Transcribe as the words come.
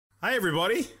Hey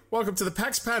everybody, welcome to the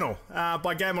PAX Panel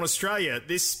by Game On Australia.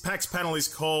 This PAX Panel is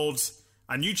called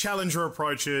A New Challenger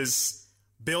Approaches,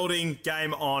 Building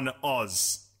Game On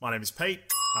AUS. My name is Pete.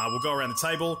 We'll go around the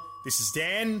table. This is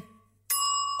Dan.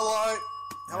 Hello.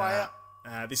 How are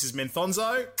you? This is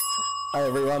Menthonzo. Hi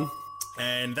everyone.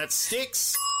 And that's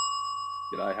Sticks.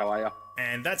 G'day, how are you?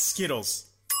 And that's Skittles.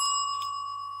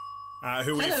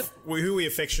 Who we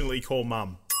affectionately call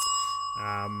Mum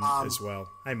as well.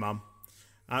 Hey Mum.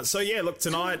 Look,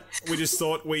 tonight we just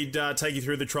thought we'd take you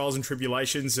through the trials and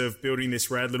tribulations of building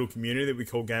this rad little community that we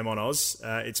call Game On AUS.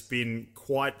 It's been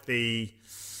quite the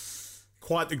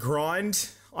grind,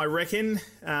 I reckon.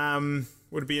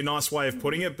 Would be a nice way of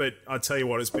putting it, but I tell you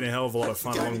what, it's been a hell of a lot of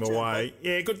fun along the way.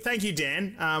 Yeah, good. Thank you,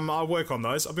 Dan. I'll work on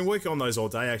those. I've been working on those all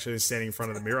day, actually, standing in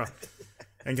front of the mirror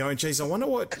and going, geez, I wonder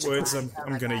what words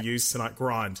I'm going to use tonight.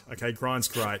 Grind. Okay, grind's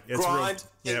great. It's grind.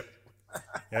 Yep.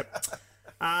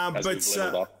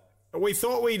 We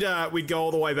thought we'd go all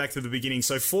the way back to the beginning.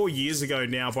 So 4 years ago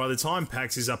now, by the time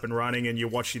PAX is up and running and you're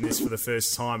watching this for the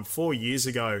first time, 4 years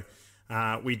ago,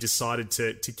 we decided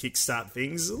to kickstart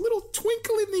things. A little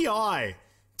twinkle in the eye,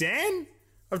 Dan,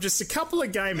 of just a couple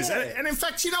of gamers. Yeah. And in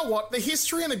fact, you know what? The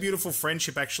history and the beautiful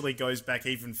friendship actually goes back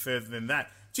even further than that.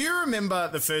 Do you remember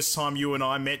the first time you and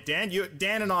I met, Dan?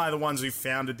 Dan and I are the ones who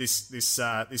founded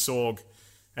this org.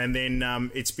 And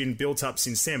then it's been built up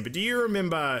since then. But do you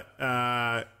remember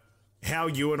how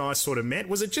you and I sort of met?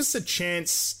 Was it just a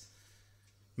chance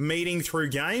meeting through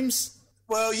games?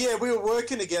 Well, yeah, we were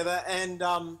working together, and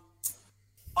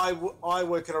I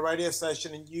work at a radio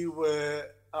station, and you were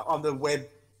on the web,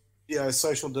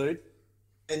 social dude,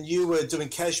 and you were doing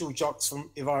casual jocks,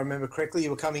 from, if I remember correctly. You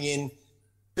were coming in,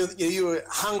 you were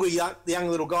hungry, young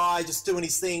little guy, just doing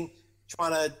his thing,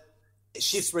 trying to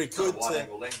shift where he could.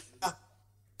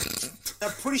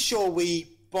 I'm pretty sure we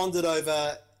bonded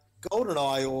over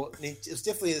GoldenEye, or it was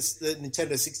definitely the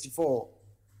Nintendo 64,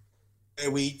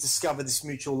 where we discovered this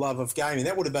mutual love of gaming.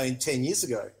 That would have been 10 years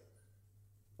ago, I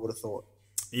would have thought.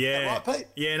 Yeah, right, Pete?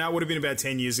 Yeah, no, it would have been about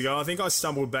 10 years ago. I think I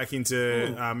stumbled back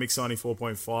into Mix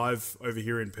 94.5 over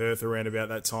here in Perth around about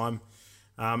that time.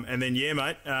 And then, yeah,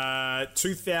 mate,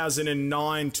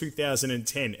 2009,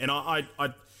 2010. And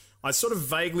I sort of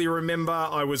vaguely remember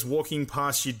I was walking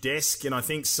past your desk and I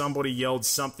think somebody yelled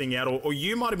something out, or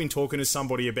you might have been talking to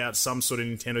somebody about some sort of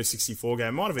Nintendo 64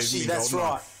 game. Might have even been that's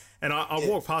GoldenEye. right. And I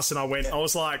walked past and I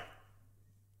was like,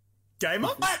 gamer?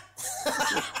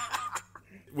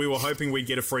 We were hoping we'd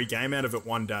get a free game out of it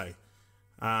one day.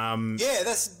 Yeah,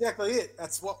 that's exactly it.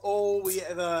 That's what all we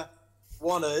ever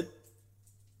wanted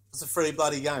was a free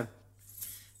bloody game.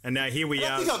 And now here we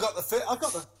are. I think I got the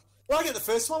first. Did I get the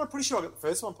first one? I'm pretty sure I got the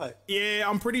first one, Pete. Yeah,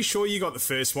 I'm pretty sure you got the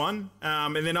first one.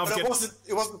 And then it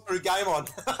wasn't through Game On.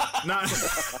 No.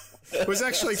 It was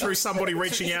actually through somebody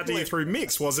reaching out to you through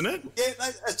Mix, wasn't it? Yeah,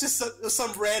 it's just it was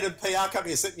some random PR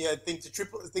company sent me a thing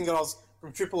that I was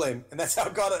from Triple M, and that's how I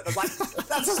got it. I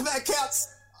was like, that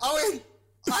counts. I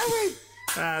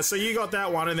win. So you got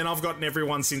that one, and then I've gotten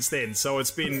everyone since then. So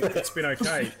it's been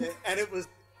okay. And it was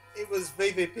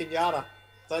VV Pinata,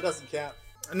 so it doesn't count.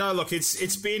 No, look,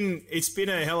 it's been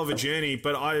a hell of a journey,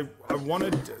 but I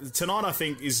wanted tonight. I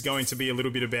think is going to be a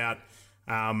little bit about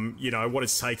what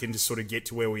it's taken to sort of get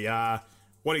to where we are,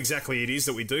 what exactly it is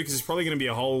that we do, because there's probably going to be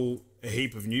a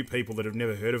heap of new people that have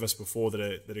never heard of us before that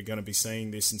are going to be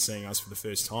seeing this and seeing us for the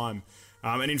first time.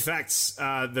 And in fact,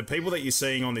 the people that you're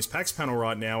seeing on this PAX panel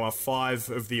right now are 5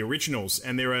 of the originals,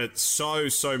 and there are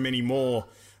so many more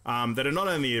that are not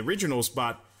only originals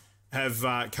but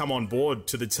have come on board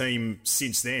to the team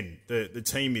since then. The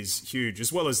team is huge,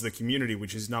 as well as the community,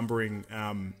 which is numbering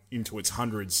into its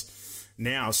hundreds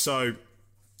now. So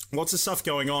lots of stuff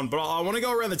going on, but I want to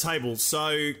go around the table.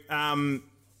 So, and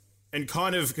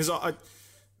kind of, because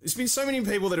there's been so many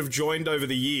people that have joined over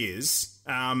the years,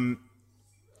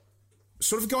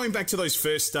 sort of going back to those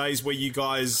first days where you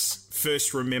guys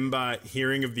first remember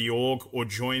hearing of the org or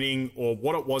joining, or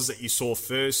what it was that you saw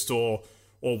first, or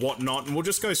whatnot, and we'll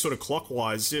just go sort of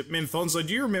clockwise. Menthonzo,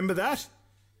 do you remember that?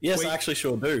 Yes, I actually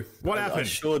sure do. What happened? I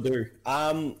sure do.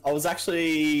 I was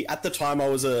actually, at the time, I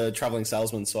was a traveling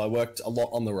salesman, so I worked a lot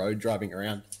on the road driving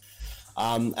around.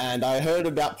 And I heard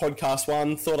about Podcast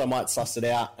One, thought I might suss it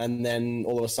out, and then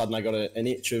all of a sudden I got an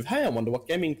itch of, hey, I wonder what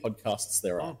gaming podcasts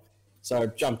there are. So I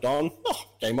jumped on,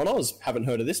 Game On AUS, haven't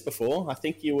heard of this before. I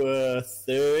think you were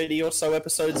 30 or so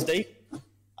episodes deep.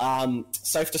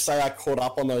 Safe to say I caught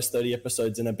up on those 30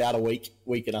 episodes in about a week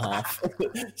and a half.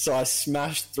 So I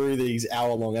smashed through these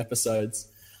hour-long episodes.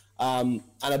 And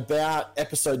about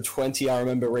episode 20, I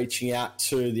remember reaching out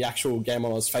to the actual Game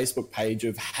On AUS Facebook page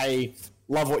of, hey,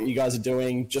 Love what you guys are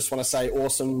doing. Just want to say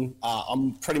awesome.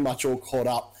 I'm pretty much all caught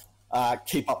up.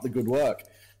 Keep up the good work.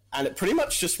 And it pretty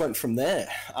much just went from there.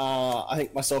 I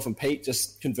think myself and Pete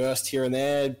just conversed here and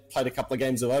there, played a couple of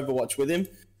games of Overwatch with him.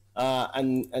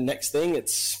 And next thing,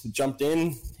 it's jumped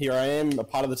in. Here I am, a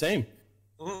part of the team.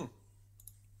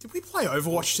 Did we play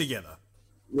Overwatch together?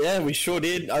 Yeah, we sure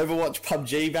did. Overwatch,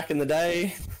 PUBG back in the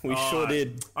day. We sure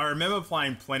did. I remember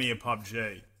playing plenty of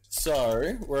PUBG.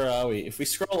 So, where are we? If we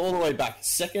scroll all the way back,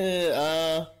 2nd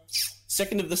of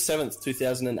the 7th,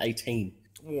 2018.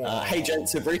 Hey,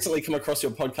 gents, I've recently come across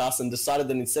your podcast and decided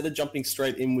that instead of jumping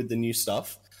straight in with the new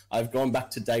stuff, I've gone back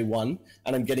to day one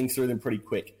and I'm getting through them pretty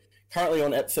quick. Currently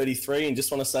on EP 33 and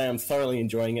just want to say I'm thoroughly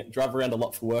enjoying it. Drive around a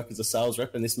lot for work as a sales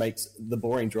rep and this makes the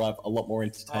boring drive a lot more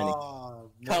entertaining.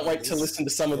 Can't wait to listen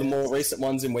to some of the more recent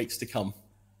ones in weeks to come.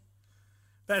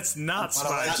 That's nuts,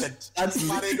 mate.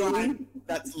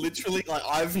 That's literally like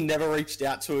I've never reached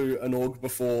out to an org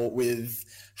before with,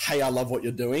 hey, I love what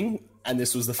you're doing, and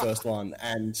this was the first one,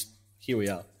 and here we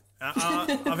are. I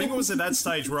think it was at that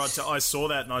stage where I saw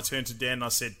that and I turned to Dan and I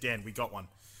said, Dan, we got one.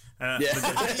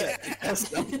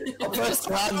 First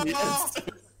one, yes.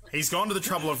 He's gone to the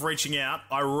trouble of reaching out.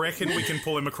 I reckon we can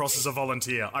pull him across as a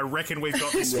volunteer. I reckon we've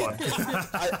got this one.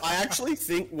 I actually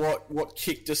think what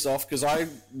kicked us off, because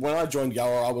when I joined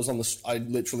Goa, I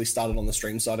literally started on the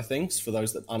stream side of things, for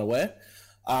those that aren't aware.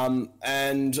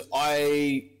 And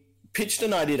I pitched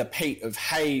an idea to Pete of,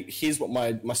 hey, here's what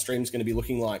my stream's going to be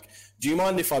looking like. Do you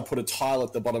mind if I put a tile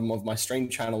at the bottom of my stream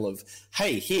channel of,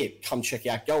 hey, here, come check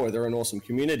out Goa, they're an awesome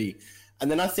community. And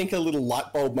then I think a little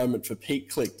light bulb moment for Pete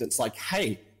clicked. It's like,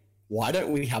 hey, why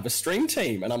don't we have a stream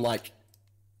team? And I'm like,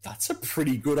 that's a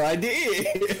pretty good idea.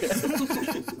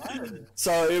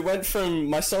 So it went from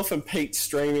myself and Pete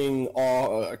streaming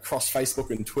across Facebook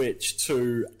and Twitch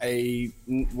to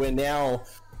we're now,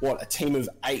 a team of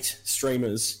 8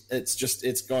 streamers.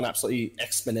 It's gone absolutely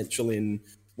exponential in,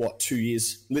 2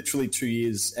 years? Literally 2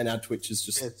 years, and our Twitch is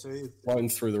just blown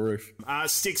through the roof.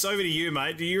 Sticks, over to you,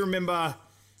 mate.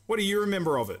 What do you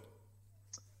remember of it?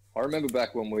 I remember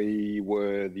back when we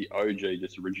were the OG,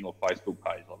 just original Facebook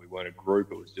page. Like, we weren't a group;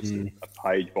 it was just a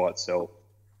page by itself,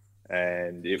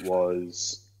 and it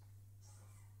was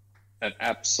an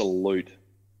absolute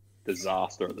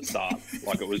disaster at the start.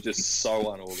 Like, it was just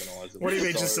so unorganised. What do you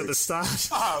mean, just at the start?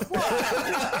 I'd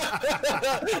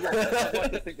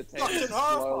like to think the team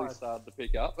slowly started to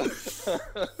pick up.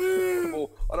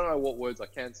 Well, I don't know what words I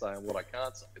can say and what I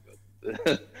can't say,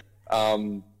 but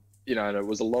and it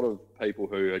was a lot of people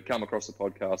who had come across the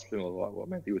podcast, similar like what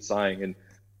Matthew was saying, and,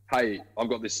 hey, I've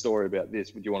got this story about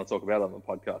this. Would you want to talk about it on the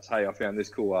podcast? Hey, I found this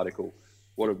cool article.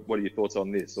 What are your thoughts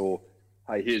on this? Or,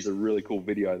 hey, here's a really cool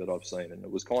video that I've seen. And it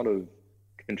was kind of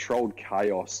controlled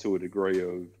chaos to a degree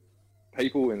of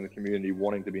people in the community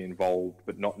wanting to be involved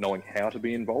but not knowing how to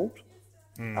be involved,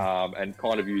 and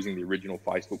kind of using the original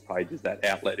Facebook page as that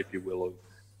outlet, if you will, of,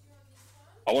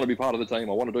 I want to be part of the team,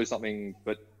 I want to do something,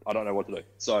 but I don't know what to do.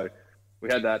 So we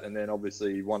had that, and then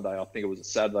obviously one day, I think it was a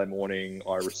Saturday morning,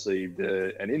 I received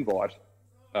an invite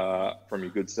from your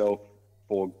good self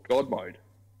for God Mode.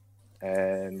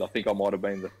 And I think I might have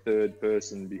been the 3rd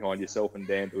person behind yourself and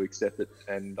Dan to accept it.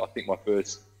 And I think my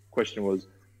first question was,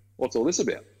 what's all this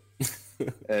about?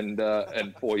 and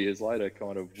 4 years later,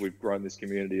 kind of, we've grown this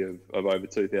community of over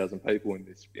 2,000 people in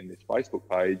this Facebook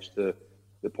page to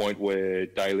the point where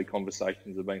daily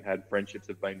conversations have been had, friendships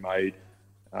have been made,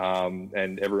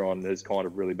 and everyone has kind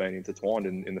of really been intertwined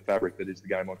in the fabric that is the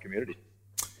Game On community.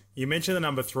 You mentioned the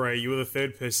number 3. You were the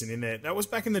 3rd person in there. That was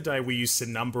back in the day we used to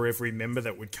number every member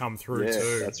that would come through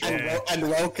too. That's right. And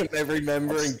welcome every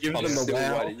member and give them a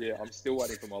wow. I'm still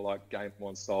waiting for my Game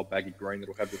On style baggy green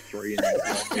that'll have the 3 in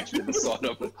the side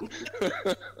of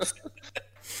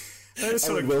it.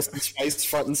 Sort of Wilson's face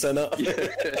front and center. Yeah.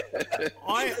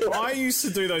 I used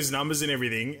to do those numbers and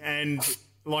everything, and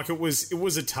it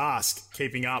was a task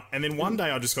keeping up. And then one day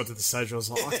I just got to the stage where I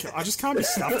was like, I just can't be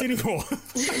stuffed anymore.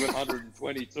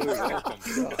 122. Welcome.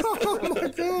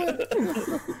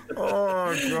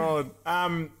 Oh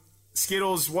god.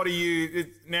 Skittles, what are you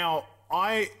now?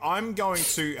 I'm going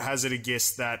to hazard a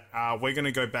guess that we're going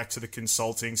to go back to the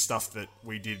consulting stuff that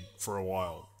we did for a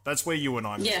while. That's where you and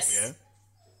I met, yeah?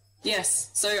 Yes.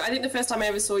 So I think the first time I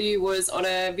ever saw you was on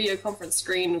a video conference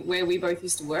screen where we both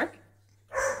used to work.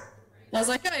 And I was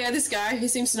like, oh yeah, this guy, he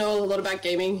seems to know a lot about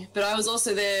gaming. But I was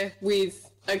also there with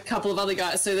a couple of other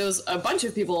guys. So there was a bunch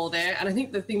of people all there. And I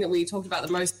think the thing that we talked about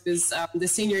the most was the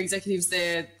senior executives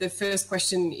there. The first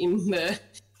question in the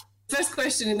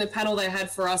panel they had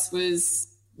for us was,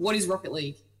 what is Rocket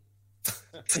League?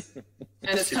 And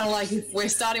it's kind of like, if we're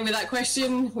starting with that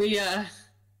question,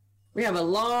 We have a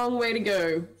long way to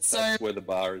go. So that's where the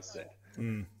bar is set.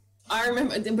 I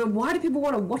remember, but why do people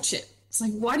want to watch it? It's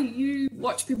like, why do you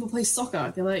watch people play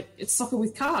soccer? They're like, it's soccer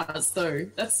with cars, though.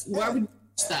 That's why would you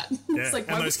watch that? Yeah. It's like,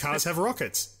 And those cars have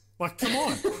rockets. Like, come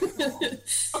on.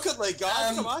 Rocket League,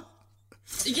 guys, come on.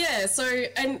 Yeah, so,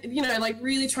 and, you know, like,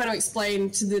 really trying to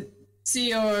explain to the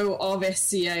CEO of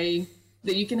SCA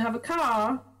that you can have a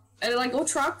car, and like, or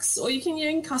trucks, or you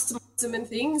can customize them and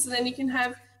things, and then you can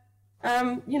have,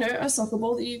 you know, a soccer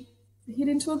ball that you hit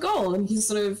into a goal. And he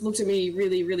sort of looked at me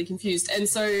really, really confused. And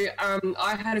so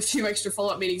I had a few extra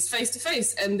follow-up meetings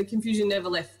face-to-face, and the confusion never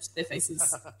left their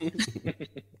faces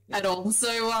at all.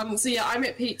 So, yeah, I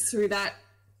met Pete through that,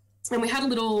 and we had a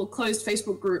little closed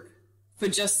Facebook group for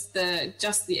just the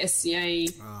SCA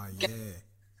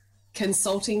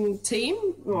consulting team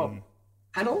or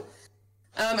panel.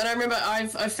 And I remember I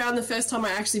found the first time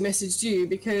I actually messaged you,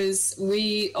 because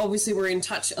we obviously were in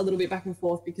touch a little bit back and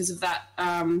forth because of that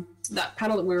that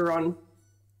panel that we were on.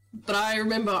 But I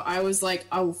remember I was like,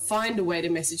 I will find a way to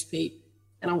message Pete,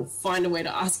 and I will find a way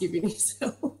to ask if you need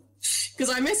help. Because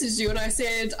I messaged you and I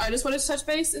said, I just wanted to touch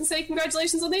base and say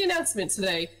congratulations on the announcement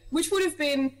today, which would have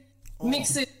been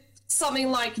mixed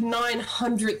something like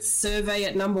 900th survey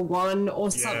at number 1 or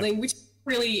something, which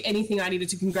really anything I needed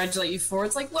to congratulate you for.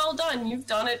 It's like, well done, you've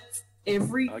done it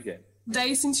every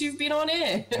day since you've been on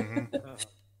air.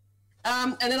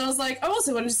 And then I was like, I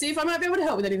also wanted to see if I might be able to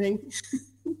help with anything.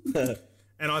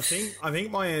 And I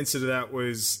think my answer to that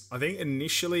was, I think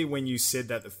initially when you said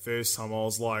that the first time, I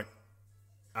was like,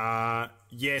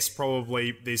 yes,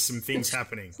 probably there's some things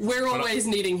happening. We're always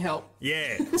needing help.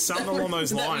 Yeah, something along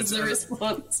those lines. That was the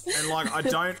response. And like,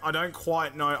 I don't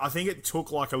quite know. I think it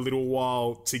took like a little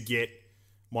while to get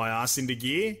my ass into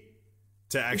gear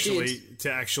to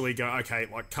actually go, okay,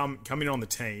 like come in on the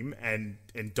team and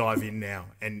dive in now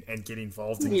and get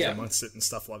involved and get amongst it and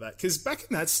stuff like that. Because back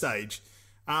in that stage,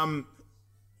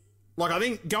 like I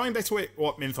think going back to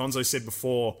what Menfonzo said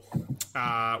before,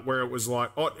 where it was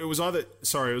like, it was either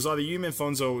you,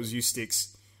 Menfonzo, or it was you,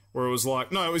 Sticks, where it was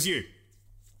like, no, it was you.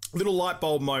 Little light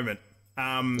bulb moment,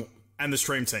 and the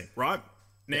stream team, right?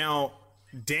 Now,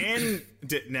 Dan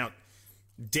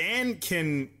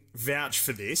can vouch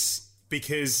for this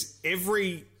because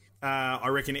I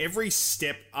reckon every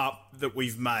step up that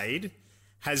we've made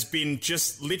has been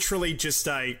just literally just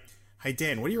a, hey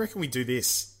Dan, what do you reckon we do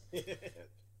this?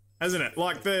 Hasn't it?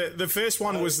 Like the first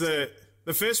one was the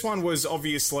first one was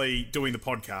obviously doing the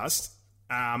podcast,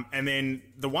 and then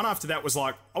the one after that was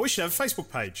like, oh, we should have a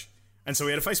Facebook page, and so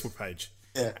we had a Facebook page.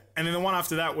 Yeah. And then the one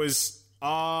after that was,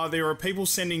 there are people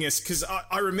sending us, because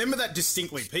I remember that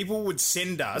distinctly. People would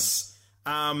send us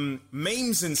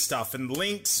memes and stuff and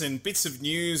links and bits of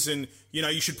news, and you know,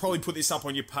 you should probably put this up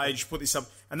on your page, put this up,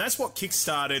 and that's what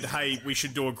kickstarted, hey, we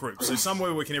should do a group, so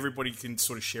somewhere where everybody can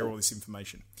sort of share all this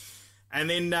information. And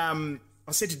then I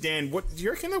said to Dan, "What do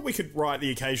you reckon that we could write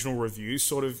the occasional review,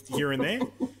 sort of here and there?"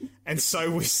 And so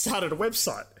we started a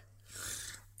website.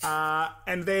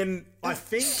 And then I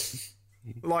think,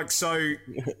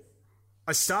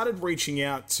 I started reaching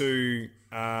out to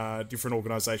different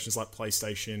organisations like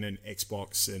PlayStation and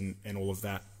Xbox and all of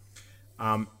that.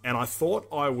 And I thought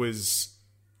I was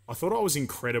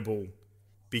incredible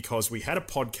because we had a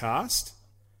podcast,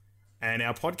 and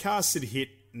our podcast had hit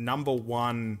number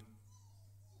 1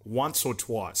 once or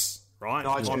twice, right?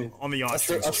 On the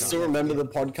iTunes. I still remember the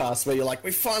podcast where you're like,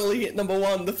 we finally hit number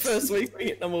 1. The first week we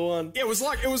hit number 1. Yeah, it was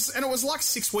like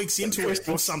 6 weeks into it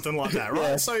or something like that, right?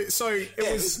 Yeah. So it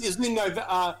was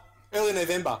early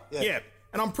November. Yeah,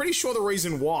 and I'm pretty sure the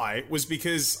reason why was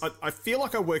because I feel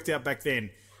like I worked out back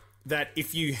then that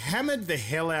if you hammered the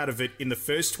hell out of it in the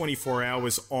first 24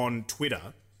 hours on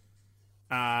Twitter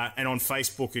and on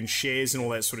Facebook and shares and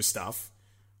all that sort of stuff,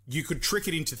 you could trick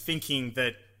it into thinking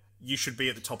that you should be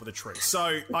at the top of the tree.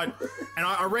 So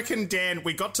I reckon, Dan,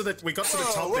 we got to the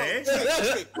top there.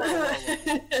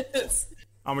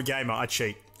 I'm a gamer. I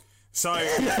cheat. So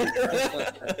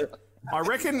I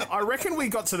reckon we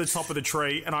got to the top of the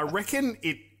tree, and I reckon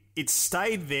it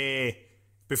stayed there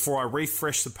before I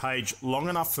refreshed the page long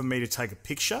enough for me to take a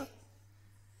picture.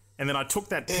 And then I took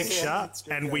that picture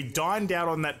and we dined out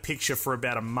on that picture for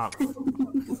about a month.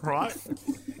 Right?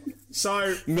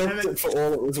 So milked it for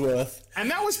all it was worth.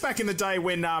 And that was back in the day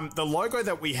when the logo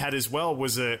that we had as well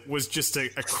was just a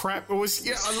crap. It was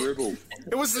scribble.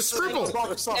 It was the scribble.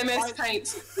 MS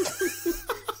Paint.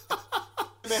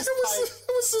 It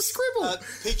was the scribble.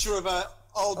 Picture of a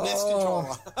old NES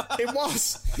controller. It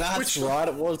was. That's right.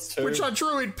 It was too. Which I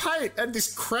drew in paint and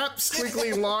this crap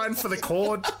squiggly line for the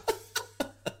chord.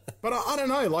 But I don't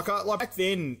know, like back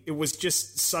then, it was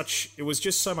just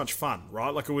so much fun, right?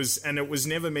 Like it was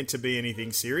never meant to be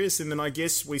anything serious. And then I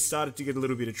guess we started to get a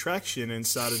little bit of traction and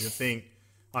started to think,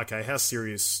 okay, how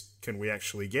serious can we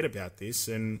actually get about this?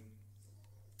 And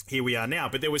here we are now.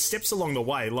 But there were steps along the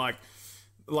way, like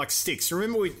Sticks.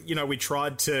 Remember, we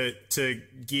tried to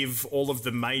give all of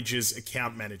the majors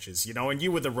account managers, and you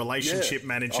were the relationship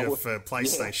manager for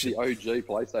PlayStation. Yeah, the OG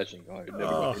PlayStation guy who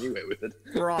never went anywhere with it.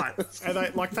 Right. And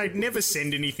they'd never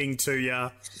send anything to you.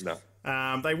 No.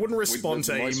 They wouldn't respond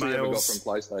to emails. The most we ever got from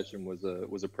PlayStation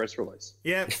was a press release.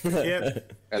 Yep. And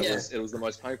it was the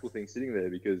most painful thing sitting there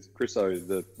because Chriso,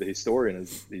 the historian,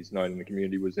 as he's known in the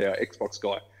community, was our Xbox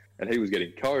guy, and he was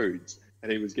getting codes,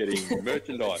 and he was getting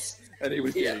merchandise, and he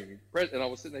was getting and I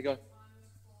was sitting there going,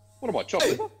 "What am I,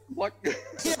 chocolate?" Like,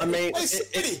 I mean,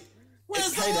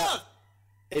 where's the love?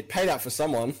 It paid out for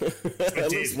someone.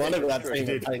 At least one of that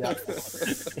team paid out.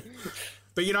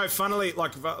 But funnily,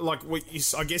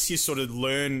 I guess you sort of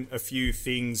learn a few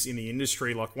things in the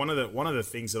industry. Like one of the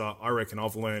things that I reckon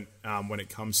I've learned when it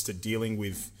comes to dealing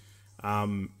with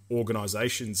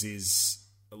organisations is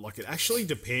like it actually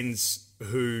depends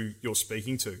who you're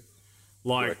speaking to.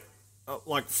 Like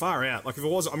far out. Like if it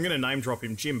was, I'm going to name drop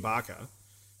him, Jim Barker.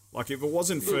 Like if it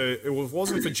wasn't for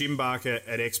Jim Barker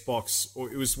at Xbox,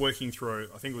 or it was working through,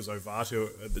 I think it was Ovato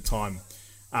at the time.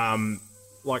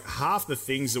 Like half the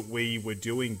things that we were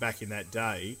doing back in that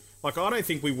day, like I don't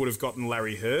think we would have gotten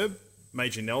Larry Herb,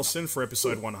 Major Nelson for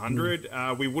episode 100.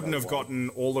 We wouldn't have gotten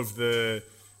all of the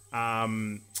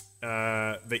indie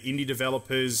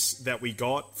developers that we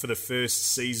got for the first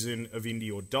season of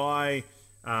Indie or Die.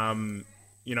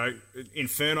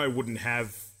 Inferno wouldn't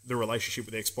have the relationship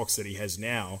with Xbox that he has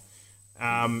now.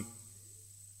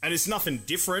 And it's nothing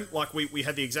different. Like we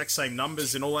had the exact same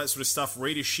numbers and all that sort of stuff,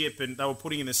 readership, and they were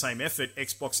putting in the same effort,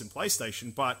 Xbox and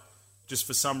PlayStation, but just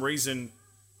for some reason,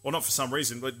 well, not for some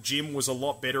reason, but Jim was a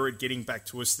lot better at getting back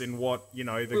to us than what,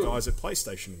 the guys at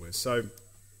PlayStation were. So,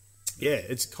 yeah,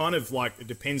 it's kind of like, it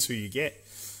depends who you get.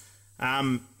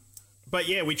 But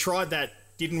yeah, we tried that,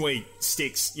 didn't we,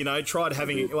 Sticks? Tried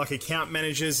having like account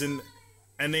managers and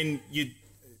then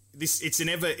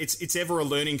it's ever a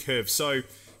learning curve. So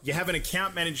you have an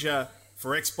account manager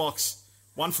for Xbox,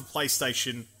 one for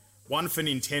PlayStation, one for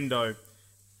Nintendo,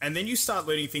 and then you start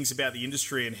learning things about the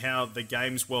industry and how the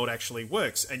games world actually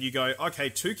works. And you go,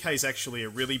 okay, 2K is actually a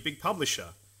really big publisher.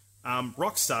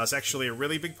 Rockstar's actually a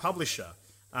really big publisher.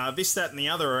 This, that, and the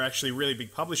other are actually really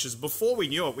big publishers. Before we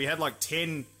knew it, we had like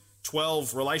 10,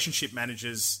 12 relationship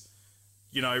managers,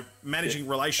 managing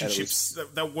relationships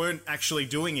that weren't actually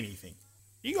doing anything.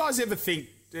 Do you guys ever think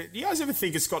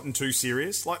it's gotten too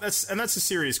serious? That's a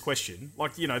serious question.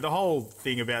 Like, the whole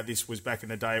thing about this was back in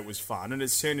the day it was fun and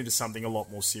it's turned into something a lot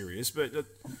more serious. But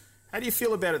how do you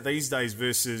feel about it these days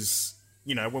versus,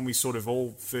 when we sort of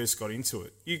all first got into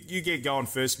it? You get going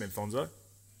first, Menfonzo.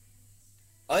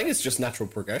 I think it's just natural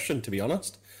progression, to be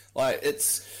honest. Like,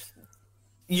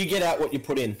 you get out what you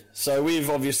put in. So we've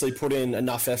obviously put in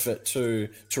enough effort to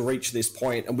reach this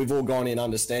point, and we've all gone in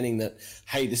understanding that,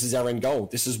 hey, this is our end goal.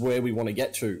 This is where we want to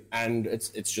get to, and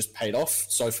it's just paid off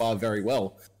so far very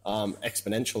well,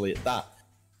 exponentially at that.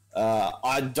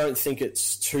 I don't think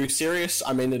it's too serious.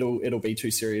 I mean, it'll be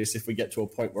too serious if we get to a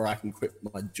point where I can quit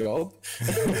my job. But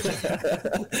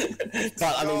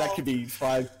I mean, that could be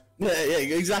 5. Yeah,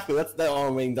 exactly.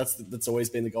 That's always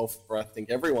been the goal for I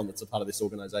think everyone that's a part of this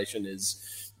organization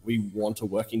is we want to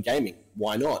work in gaming.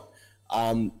 Why not?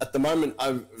 At the moment,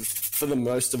 for the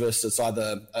most of us, it's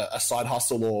either a side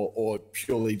hustle or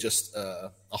purely just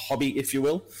a hobby, if you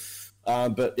will.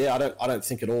 But yeah, I don't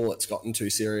think at all it's gotten too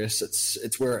serious.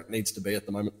 It's where it needs to be at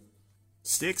the moment.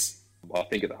 Sticks? I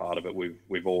think at the heart of it,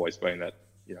 we've always been that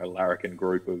larrikin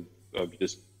group of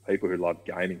just people who love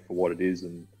gaming for what it is,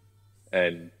 and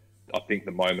I think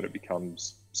the moment it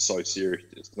becomes so serious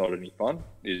it's not any fun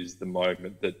is the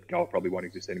moment that goal probably won't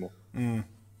exist anymore.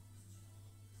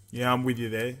 Yeah, I'm with you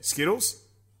there. Skittles?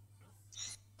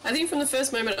 I think from the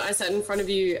first moment I sat in front of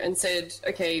you and said,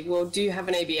 okay, well, do you have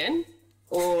an ABN?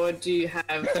 Or do you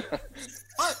have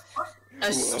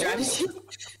a strategy?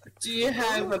 Do you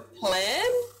have a plan?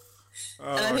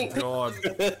 Oh, and I think God.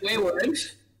 Swear word.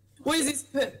 What is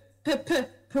this?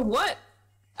 What?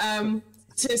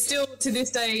 To this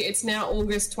day, it's now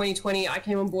August 2020. I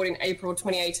came on board in April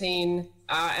 2018,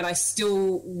 and I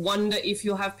still wonder if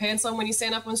you'll have pants on when you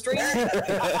stand up on stream.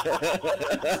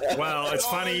 Well, it's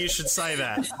funny you should say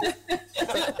that.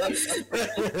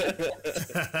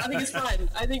 I think it's fine.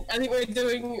 I think we're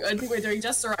doing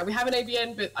just all right. We have an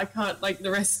ABN, but I can't like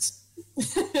the rest.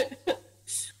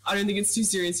 I don't think it's too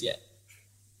serious yet.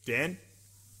 Dan?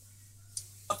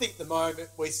 I think the moment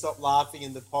we stop laughing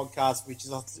in the podcast, which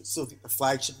is I still think the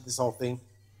flagship of this whole thing,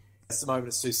 that's the moment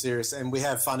it's too serious. And we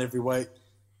have fun every week.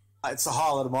 It's the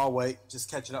highlight of my week, just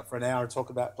catching up for an hour and talk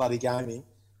about bloody gaming.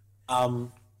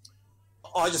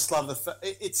 I just love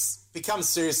it's become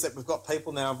serious that we've got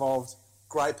people now involved,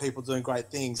 great people doing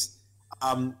great things.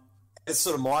 It's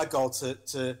sort of my goal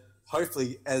to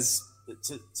hopefully,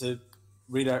 to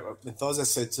reiterate what Menthoza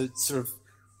said, to sort of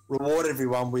reward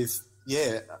everyone with,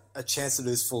 a chance to do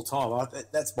this full time.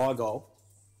 That's my goal.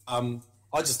 I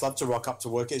just love to rock up to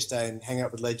work each day and hang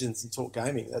out with legends and talk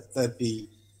gaming.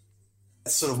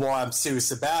 That's sort of why I'm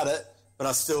serious about it, but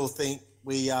I still think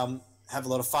we have a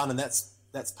lot of fun, and that's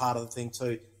part of the thing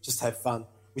too. Just have fun,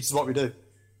 which is what we do.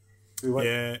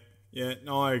 Yeah,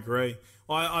 no, I agree.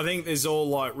 I think there's all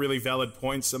like really valid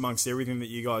points amongst everything that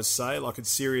you guys say. Like,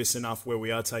 it's serious enough where we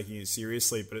are taking it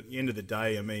seriously, but at the end of the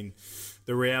day, I mean,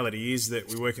 the reality is that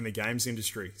we work in the games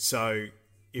industry. So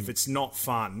if it's not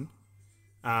fun,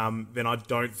 then I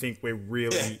don't think we're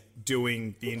really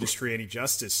doing the industry any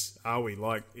justice, are we?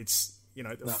 Like, it's,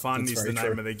 fun is the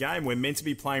name of the game. We're meant to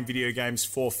be playing video games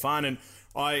for fun. And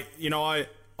I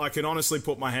can honestly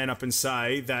put my hand up and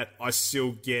say that I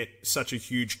still get such a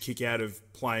huge kick out of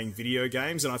playing video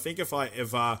games. And I think if I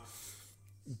ever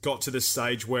got to the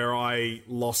stage where I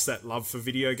lost that love for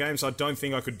video games, I don't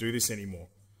think I could do this anymore.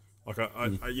 Like, I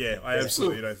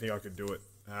absolutely don't think I could do it.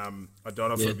 I don't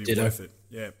know if it would be worth it.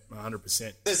 Yeah,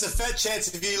 100%. There's a fat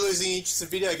chance of you losing interest in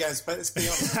video games, but let's be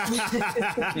honest.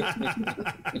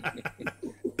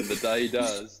 The day he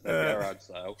does, the garage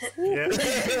sale. Yeah,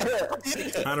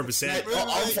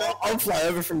 100%. I'll fly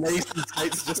over from the Eastern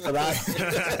States just for that.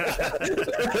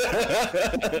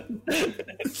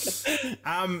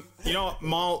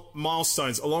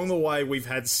 Milestones. Along the way, we've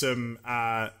had some...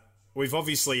 we've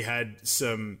obviously had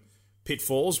some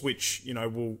pitfalls, which,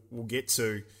 we'll get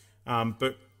to.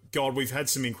 But, God, we've had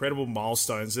some incredible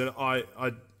milestones. And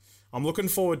I'm looking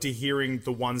forward to hearing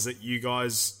the ones that you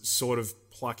guys sort of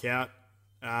pluck out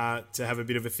to have a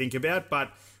bit of a think about.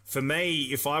 But for me,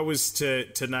 if I was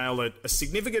to nail it, a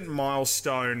significant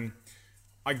milestone,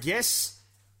 I guess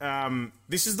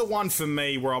this is the one for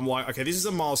me where I'm like, okay, this is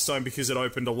a milestone because it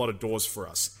opened a lot of doors for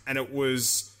us. And it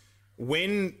was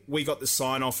when we got the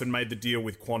sign-off and made the deal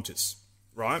with Qantas,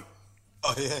 right?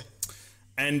 Oh, yeah.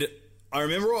 And I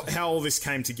remember how all this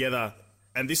came together,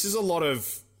 and this is a lot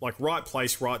of, like, right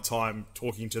place, right time,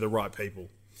 talking to the right people.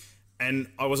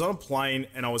 And I was on a plane,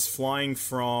 and I was flying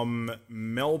from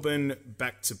Melbourne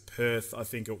back to Perth, I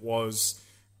think it was,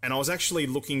 and I was actually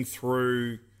looking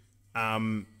through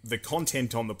the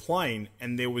content on the plane,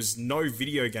 and there was no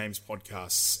video games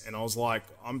podcasts. And I was like,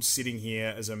 I'm sitting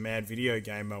here as a mad video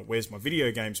gamer. Where's my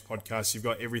video games podcast? You've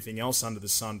got everything else under the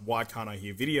sun. Why can't I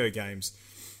hear video games?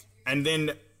 And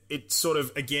then it sort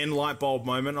of, again, light bulb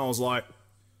moment. I was like,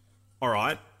 all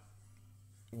right,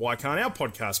 why can't our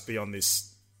podcast be on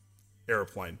this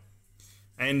aeroplane?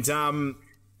 And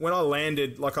when I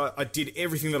landed, like, I did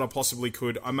everything that I possibly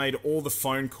could. I made all the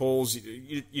phone calls.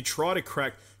 You try to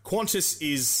crack... Qantas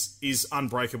is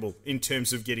unbreakable in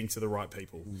terms of getting to the right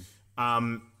people.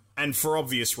 And for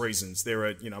obvious reasons. They're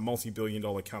a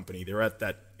multi-billion-dollar company. They're at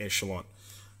that echelon.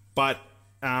 But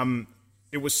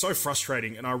it was so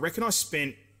frustrating. And I reckon I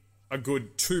spent a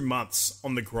good 2 months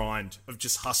on the grind of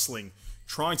just hustling,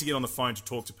 trying to get on the phone to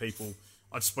talk to people.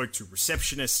 I spoke to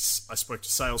receptionists. I spoke to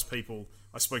salespeople.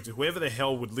 I spoke to whoever the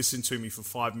hell would listen to me for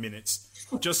 5 minutes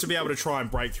just to be able to try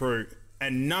and break through.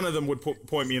 And none of them would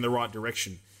point me in the right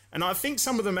direction. And I think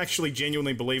some of them actually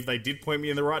genuinely believe they did point me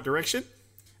in the right direction,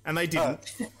 and they didn't.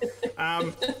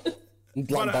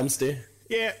 Blunt bum steer.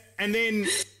 Yeah, and then,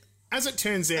 as it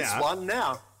turns out... That's one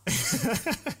now.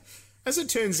 As it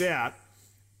turns out,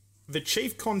 the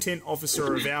chief content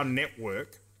officer of our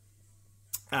network,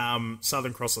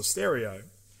 Southern Cross Austereo,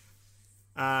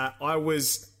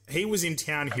 he was in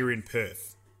town here in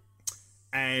Perth.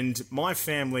 And my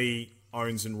family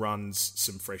owns and runs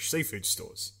some fresh seafood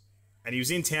stores. And he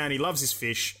was in town. He loves his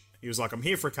fish. He was like, I'm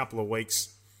here for a couple of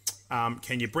weeks.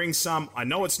 Can you bring some? I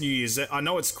know it's New Year's. I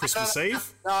know it's Christmas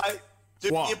Eve. No,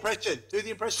 do the impression. Do the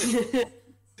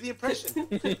impression.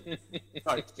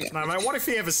 No, mate, what if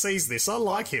he ever sees this? I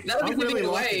like him. That'll I be really giving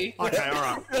like away. him. Okay,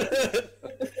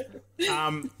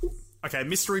 all right. Okay,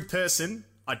 mystery person,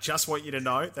 I just want you to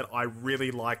know that I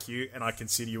really like you and I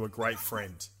consider you a great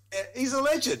friend. He's a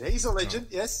legend.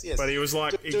 Yes. But he was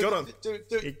like, do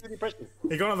the impression.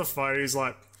 He got on the phone. He's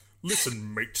like,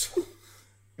 listen, mate.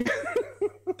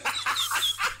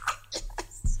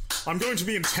 I'm going to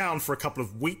be in town for a couple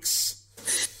of weeks.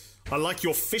 I like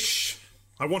your fish.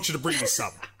 I want you to bring me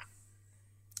some.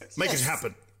 Make it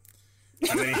happen.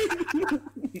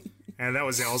 And that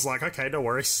was it. I was like, okay, no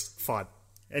worries. Fine.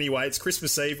 Anyway, it's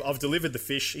Christmas Eve. I've delivered the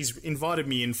fish. He's invited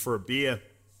me in for a beer.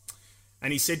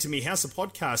 And he said to me, how's the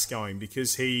podcast going?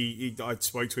 Because I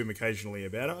spoke to him occasionally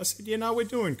about it. I said, we're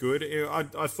doing good.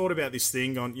 I thought about this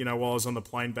thing on, while I was on the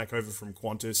plane back over from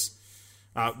Qantas,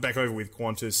 back over with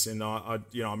Qantas, and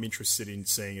I'm interested in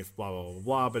seeing if blah, blah, blah,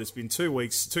 blah. But it's been 2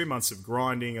 weeks, 2 months of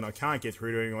grinding, and I can't get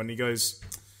through to anyone. And he goes,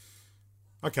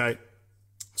 okay,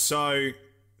 so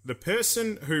the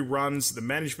person who runs the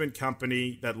management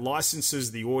company that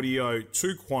licenses the audio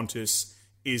to Qantas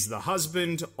is the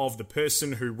husband of the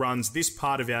person who runs this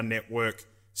part of our network.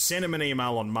 Sent him an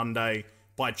email on Monday.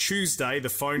 By Tuesday, the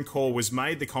phone call was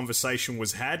made, the conversation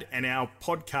was had, and our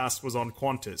podcast was on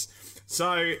Qantas.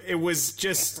 So it was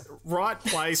just right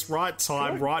place, right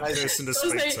time, right person to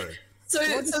speak to. So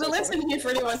the lesson here for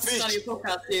anyone to study a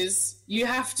podcast is you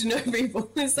have to know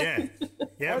people. Yeah.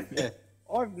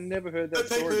 I've never heard that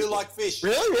people story. who before. like fish.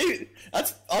 Really?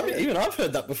 Even I've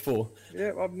heard that before.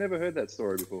 Yeah, I've never heard that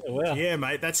story before. Oh, wow. Yeah,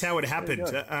 mate, that's how it happened.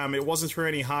 It wasn't through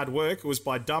any hard work. It was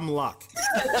by dumb luck.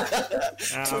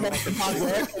 Hard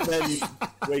work and then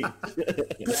wait. I'm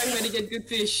going to get good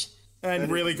fish. And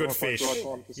really good Right place, fish. right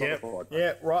time, personified.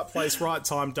 Yeah, right place, right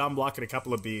time, dumb luck, and a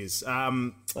couple of beers. That's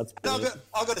No, brilliant.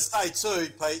 I've got to say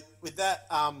too, Pete, with that,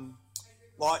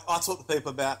 like I talk to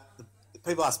people about,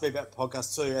 people ask me about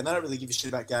podcasts too, and they don't really give a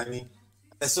shit about gaming.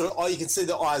 They sort of, you can see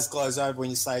the eyes glaze over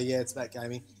when you say, yeah, it's about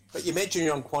gaming. But you mention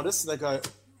you're on Qantas, and they go,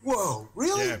 whoa,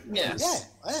 really? Yeah. Yeah,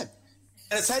 I am.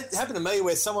 And it's happened to me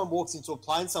where someone walks into a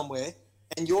plane somewhere,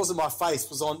 and yours and my face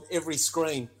was on every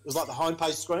screen. It was like the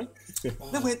homepage screen.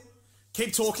 And they went,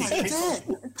 Keep talking. hey, Keep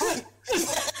talking. Dad,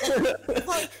 hey.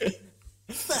 Like,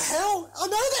 what the hell? I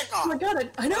know that guy. Oh my god,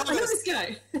 I know this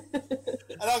guy. And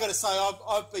I've got to say,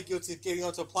 I've been guilty of getting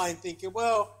onto a plane thinking,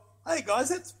 well, hey guys,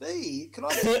 that's me. Can I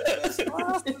get first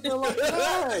class? And they're like,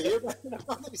 no, you're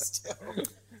not still.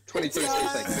 22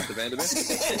 thanks, Mr.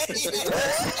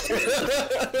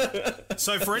 Vanderman.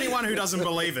 So for anyone who doesn't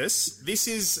believe us, this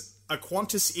is a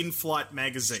Qantas in-flight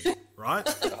magazine, right?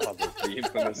 The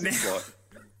infamous flight.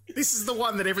 This is the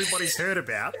one that everybody's heard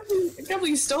about I can't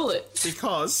believe you stole it.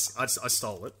 because I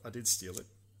stole it. I did steal it.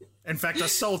 In fact, I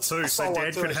stole two, so stole one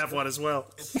Dad too. could have one as well.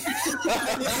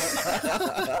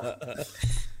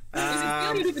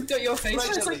 You even got your face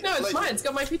on it. It's like, no, it's mine. It's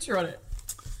got my picture on it.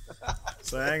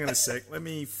 So hang on a sec. Let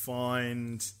me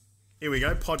find... Here we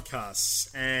go, podcasts.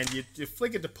 And you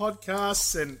flick it to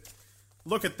podcasts and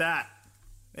look at that.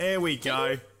 There we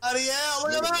go. Bloody hell,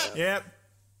 look at that. Yep.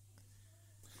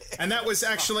 And that was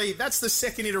actually... That's the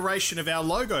second iteration of our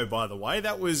logo, by the way.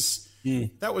 That was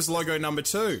logo number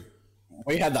 2.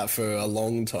 We had that for a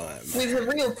long time. With the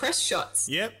real press shots.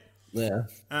 Yep. Yeah.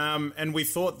 And we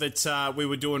thought that we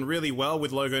were doing really well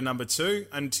with logo number 2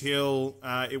 until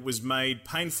it was made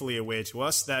painfully aware to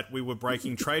us that we were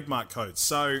breaking trademark codes.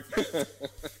 So,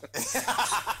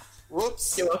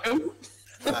 Whoops. You're welcome.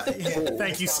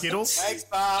 thank you, Skittles. Thanks,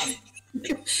 Bar.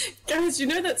 Guys, you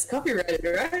know that's copyrighted,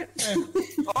 right?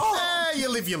 You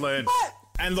live, you learn.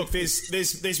 And look,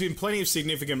 there's been plenty of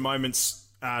significant moments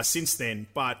since then,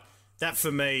 but that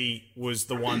for me was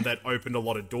the one that opened a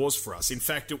lot of doors for us. In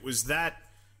fact, it was that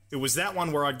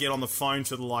one where I'd get on the phone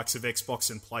to the likes of Xbox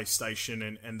and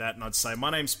PlayStation and that, and I'd say, my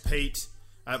name's Pete.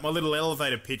 My little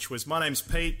elevator pitch was, my name's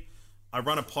Pete. I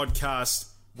run a podcast.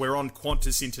 We're on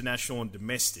Qantas International and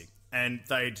Domestic. And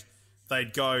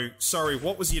they'd go, sorry,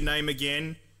 what was your name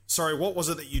again? Sorry, what was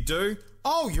it that you do?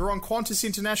 Oh, you're on Qantas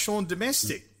International and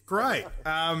Domestic. Great.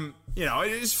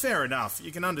 It is fair enough.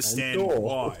 You can understand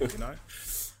why,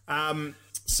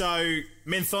 So,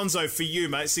 Menthonzo, for you,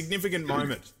 mate, significant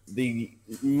moment. The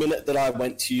minute that I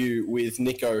went to you with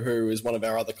Nico, who is one of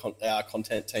our other our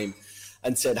content team,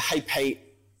 and said, hey, Pete,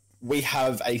 we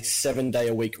have a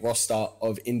 7-day-a-week roster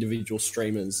of individual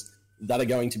streamers that are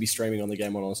going to be streaming on the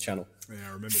Game On AUS channel. Yeah, I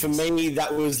remember For me,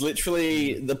 that was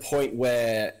literally the point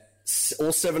where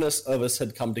all 7 of us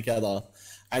had come together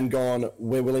and gone,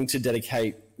 we're willing to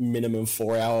dedicate minimum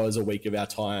 4 hours a week of our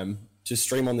time to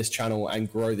stream on this channel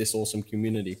and grow this awesome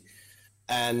community.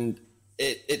 And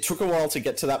it took a while to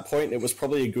get to that point. It was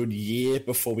probably a good year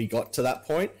before we got to that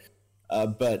point.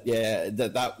 But yeah,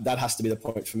 that has to be the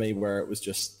point for me where it was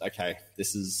just, okay,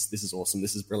 this is awesome.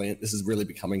 This is brilliant. This is really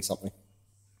becoming something.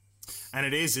 And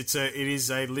it is. It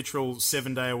is a literal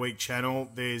 7-day-a-week channel.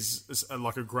 There's a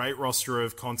great roster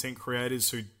of content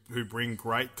creators who bring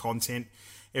great content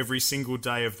every single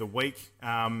day of the week.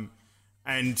 And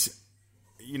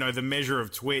the measure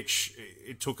of Twitch,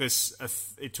 it took us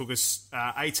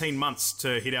 18 months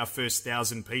to hit our first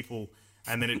 1,000 people,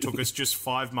 and then it took us just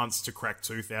 5 months to crack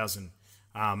 2,000.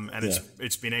 and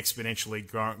it's been exponentially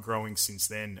growing since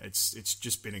then. It's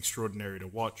just been extraordinary to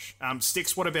watch.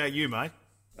 Sticks, what about you, mate?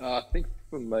 I think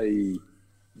for me,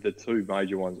 the two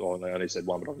major ones, I only said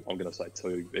one, but I'm going to say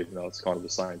two, even though it's kind of the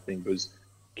same thing, was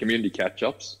community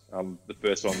catch-ups. The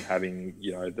first one having,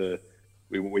 I think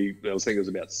it was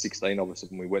about 16 of us,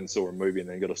 and we went and saw a movie and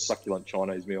then got a succulent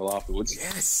Chinese meal afterwards.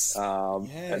 Yes.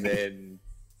 And then,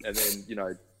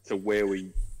 to where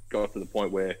we got to the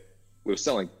point where we were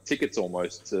selling tickets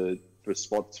almost for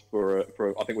spots for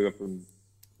I think we went from,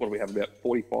 what do we have, about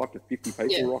 45 to 50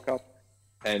 people rock up.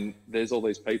 And there's all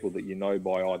these people that you know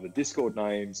by either Discord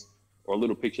names or a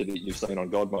little picture that you've seen on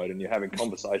God Mode, and you're having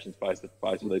conversations face to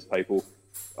face with these people.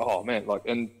 Oh man,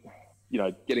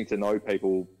 getting to know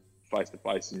people face to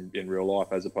face in real life,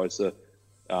 as opposed to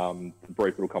the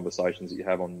brief little conversations that you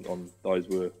have on those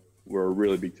were a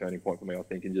really big turning point for me, I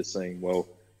think, in just seeing, well,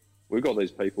 we've got these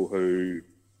people who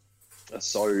are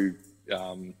so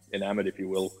enamoured, if you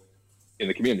will, in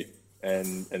the community.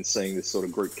 And seeing this sort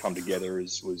of group come together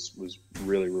was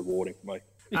really rewarding for me.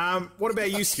 What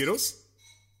about you, Skittles?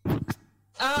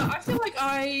 I feel like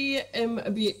I am a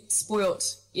bit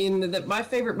spoilt in that my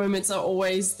favourite moments are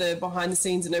always the behind the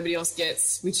scenes that nobody else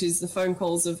gets, which is the phone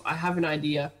calls of, I have an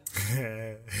idea. How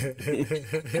many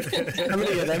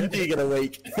of them do you get a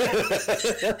week?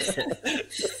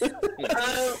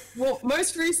 Well,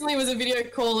 most recently was a video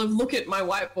call of, look at my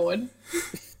whiteboard.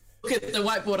 Look at the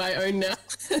whiteboard I own now.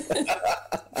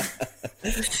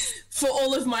 For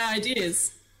all of my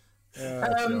ideas.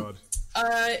 God.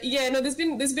 There's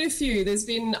been a few. There's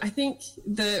been, I think,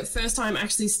 the first time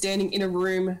actually standing in a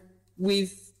room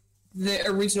with the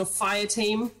original fire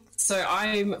team. So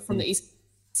I'm from the East,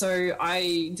 so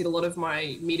I did a lot of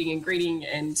my meeting and greeting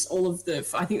and all of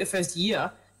I think the first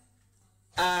year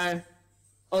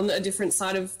on a different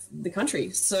side of the country.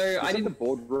 So I did the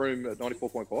boardroom at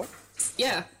 94.5.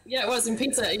 Yeah, it was in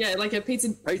pizza. Yeah, like a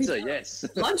pizza, yes.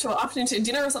 lunch or afternoon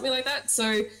dinner or something like that.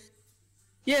 So,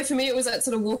 yeah, for me it was that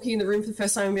sort of walking in the room for the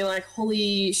first time and being like,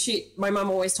 holy shit, my mum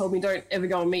always told me don't ever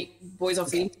go and meet boys off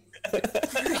the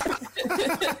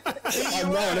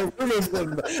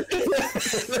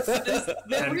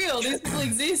They're real. These people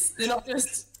exist. They're not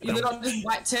just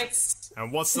white text.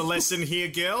 And what's the lesson here,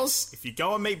 girls? If you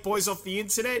go and meet boys off the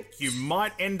internet, you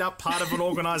might end up part of an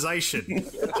organisation.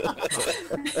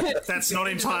 That's not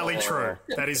entirely true.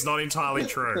 That is not entirely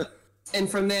true. And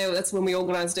from there, that's when we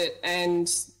organised it,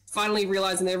 and finally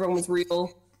realising that everyone was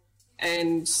real,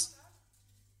 and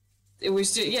it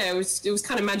was just, it was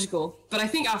kind of magical. But I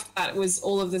think after that, it was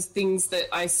all of the things that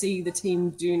I see the team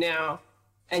do now,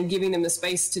 and giving them the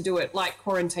space to do it, like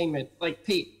quarantainment. Like,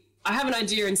 Pete, I have an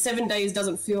idea, and 7 days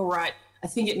doesn't feel right. I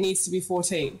think it needs to be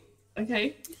 14.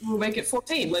 Okay, we'll make it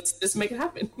 14. Let's just make it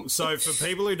happen. So for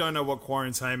people who don't know what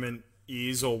quarantainment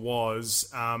is or was,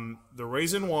 the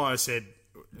reason why I said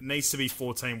it needs to be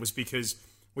 14 was because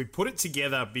we put it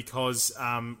together because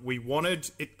we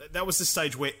wanted it. That was the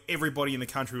stage where everybody in the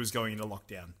country was going into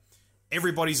lockdown.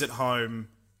 Everybody's at home.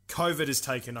 COVID has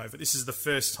taken over. This is the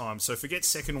first time. So forget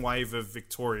second wave of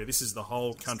Victoria. This is the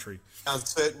whole country.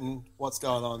 Uncertain what's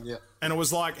going on, yeah. And it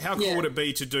was like, how cool would it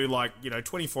be to do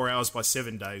 24 hours by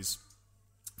 7 days?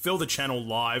 Fill the channel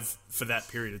live for that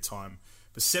period of time.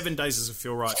 But 7 days doesn't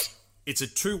feel right. It's a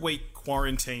 2-week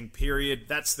quarantine period.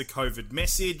 That's the COVID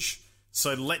message.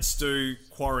 So let's do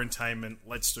quarantainment.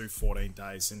 Let's do 14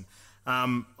 days. And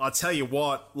I tell you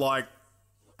what,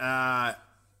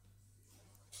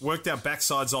 worked our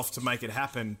backsides off to make it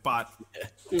happen, but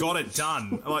got it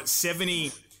done.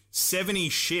 70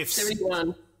 shifts.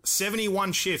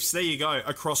 71 shifts, there you go,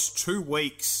 across 2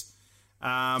 weeks.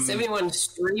 71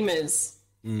 streamers.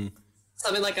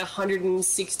 Something like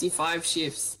 165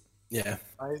 shifts. Yeah.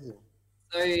 Amazing.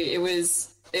 So it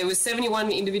was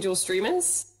 71 individual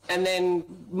streamers, and then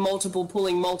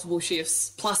pulling multiple shifts,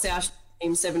 plus our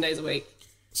team 7 days a week.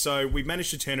 So we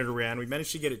managed to turn it around. We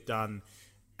managed to get it done.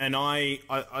 And I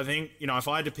think, if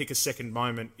I had to pick a second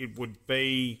moment, it would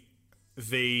be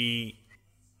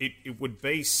it would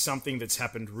be something that's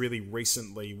happened really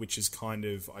recently, which has kind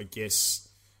of, I guess,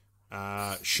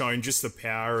 shown just the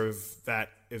power of that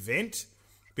event,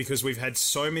 because we've had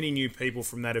so many new people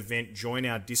from that event join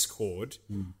our Discord,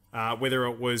 whether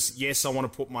it was, yes, I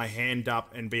want to put my hand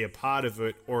up and be a part of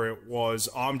it, or it was,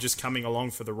 I'm just coming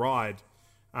along for the ride.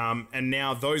 And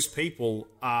now those people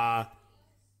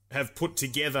have put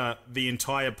together the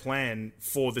entire plan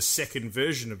for the second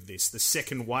version of this, the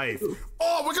second wave.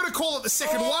 Oh, we're going to call it the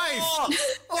second wave.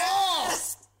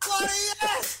 Yes! Bloody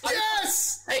yes!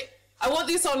 Yes! Hey, I want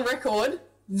this on record.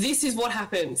 This is what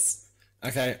happens.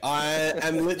 Okay, I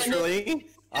am messaging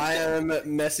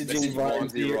Vine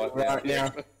right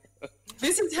now.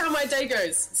 this is how my day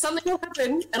goes. Something will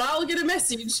happen, and I'll get a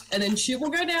message, and then shit will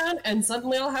go down, and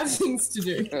suddenly I'll have things to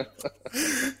do. Put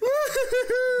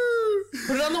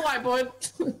it on the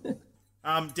whiteboard.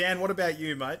 Dan, what about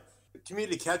you, mate?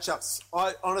 Community catch-ups,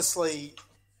 I honestly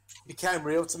became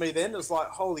real to me then. It was like,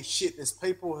 holy shit, there's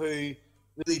people who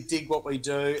really dig what we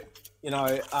do,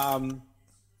 and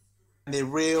they're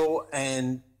real,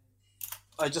 and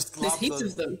I just love There's heaps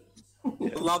of them.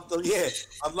 I love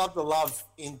the love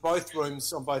in both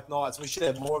rooms on both nights. We should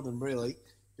have more of them, really,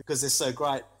 because they're so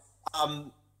great. I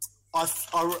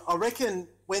reckon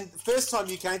when the first time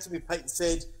you came to me, Pete, and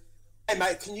said, hey,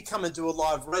 mate, can you come and do a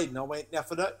live read? And I went, now,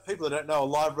 for people that don't know, a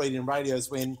live read in radio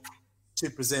is when two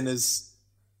presenters,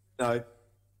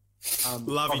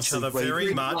 love each other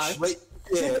very much.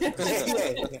 And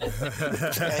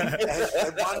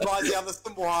one buys the other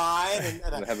some wine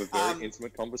and have a very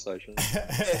intimate conversation.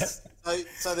 Yes.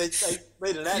 So they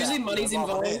read an ad. Usually money's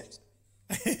involved.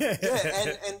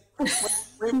 Yeah, and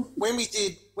when we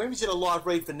did a live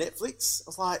read for Netflix, I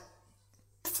was like,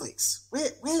 Netflix,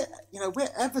 we're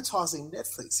advertising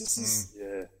Netflix. This is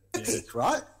epic,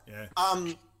 right? Yeah.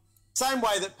 Same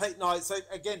way that Pete and I. So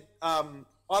again,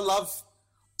 I love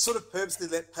sort of purposely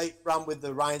let Pete run with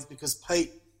the reins because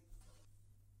Pete,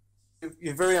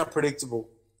 you're very unpredictable,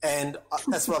 and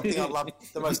that's what I think I love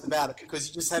the most about it because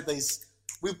you just have these.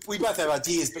 We both have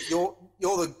ideas, but you're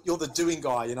the doing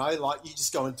guy, like you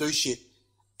just go and do shit.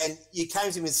 And you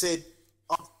came to me and said,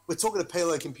 "We're talking to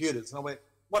PLE Computers," and I went,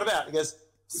 "What about?" He goes,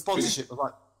 "Sponsorship." I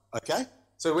was like, "Okay."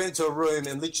 So we went into a room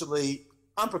and literally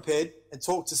unprepared and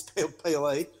talked to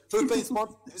PLE, who've been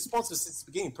sponsors since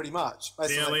the beginning, pretty much.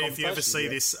 PLE, if you ever see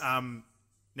this,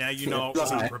 now you know it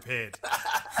was unprepared.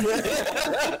 No,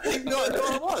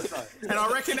 it was, though. And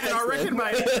I reckon,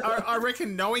 mate, I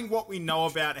reckon knowing what we know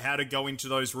about how to go into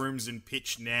those rooms and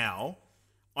pitch now,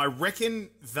 I reckon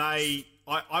I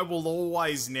will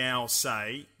always now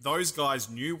say those guys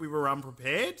knew we were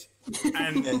unprepared,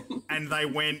 and they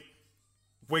went,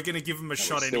 we're going to give them a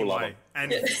shot anyway.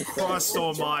 And Christ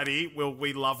Almighty, will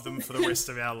we love them for the rest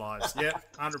of our lives? Yeah,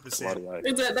 100%.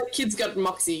 That kid's got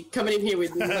moxie coming in here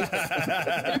with me.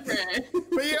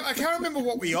 But yeah, I can't remember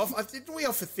what we offer. Didn't we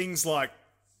offer things like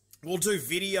we'll do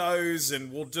videos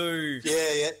and we'll do...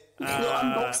 Yeah. We'll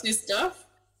unbox this stuff.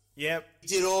 Yep.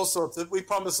 We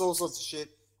promised all sorts of shit.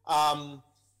 And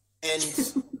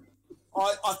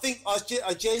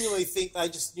I genuinely think they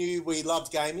just knew we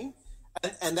loved gaming.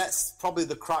 And that's probably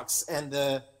the crux and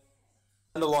the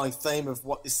underlying theme of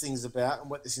what this thing's about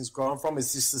and what this thing's grown from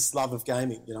is just this love of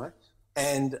gaming,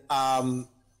 And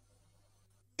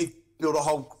it built a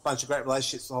whole bunch of great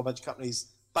relationships with a whole bunch of companies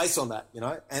based on that,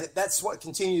 And that's what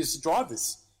continues to drive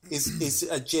this is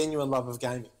a genuine love of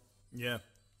gaming. Yeah.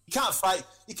 You can't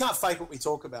fake what we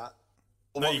talk about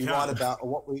or what we write about or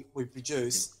what we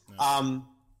produce. No.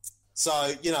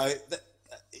 So,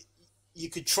 you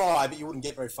could try, but you wouldn't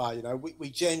get very far. We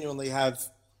genuinely have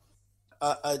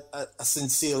a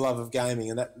sincere love of gaming,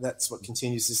 and that's what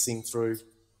continues this thing through.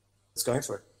 It's going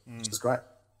through, which is great.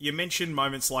 You mentioned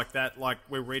moments like that, like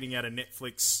we're reading out a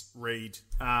Netflix read,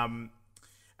 and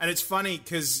it's funny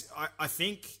because I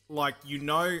think, I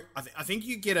think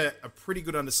you get a pretty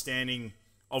good understanding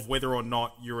of whether or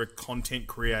not you're a content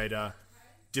creator,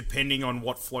 depending on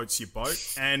what floats your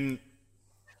boat, and.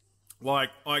 I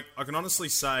can honestly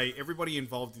say everybody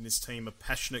involved in this team are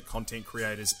passionate content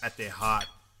creators at their heart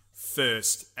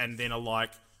first, and then are like,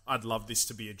 I'd love this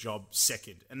to be a job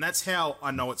second. And that's how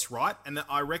I know it's right. And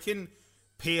I reckon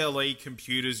PLE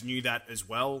Computers knew that as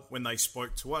well when they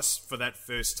spoke to us for that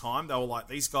first time. They were like,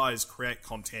 these guys create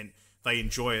content. They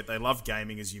enjoy it. They love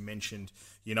gaming, as you mentioned,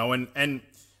 and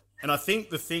I think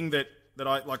the thing that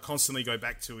I constantly go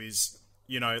back to is,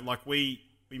 we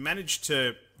managed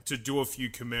to do a few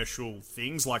commercial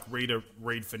things like read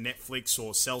for Netflix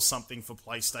or sell something for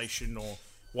PlayStation or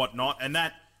whatnot. And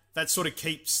that sort of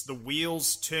keeps the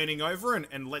wheels turning over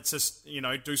and lets us,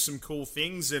 do some cool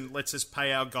things and lets us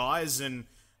pay our guys and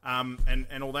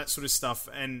all that sort of stuff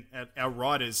and our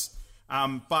writers.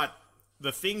 But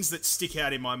the things that stick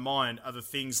out in my mind are the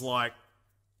things like,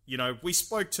 we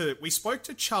spoke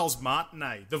to Charles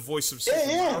Martinet, the voice of Super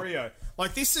Mario.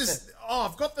 Like this is,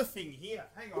 I've got the thing here.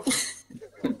 Hang on.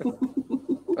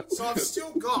 So I've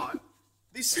still got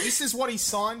this. This is what he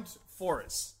signed for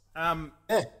us.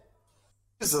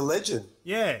 He's a legend.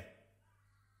 Yeah.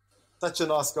 Such a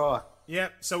nice guy. Yeah.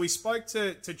 So we spoke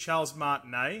to Charles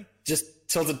Martinet. Just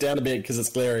tilt it down a bit because it's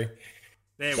glary.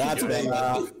 There we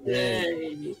go. Yeah.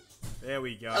 There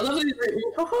we go. I love that he's written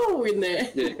 "oh" in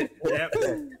there. Yep.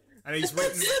 And he's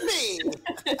written.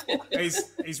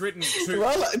 he's written to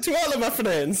all of my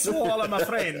friends. To all of my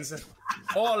friends.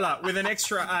 Hola, with an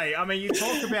extra A. I mean, you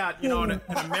talk about, an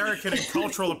American and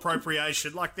cultural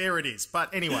appropriation. Like, there it is.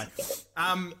 But anyway,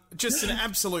 just an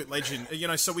absolute legend.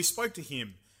 So we spoke to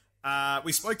him.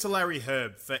 We spoke to Larry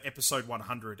Herb for episode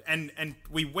 100. And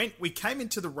we came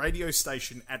into the radio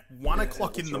station at 1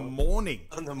 o'clock in the morning.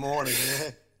 In the morning,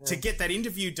 to get that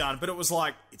interview done. But it was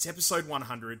like, it's episode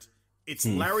 100. It's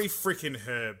Larry frickin'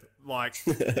 Herb,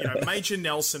 Major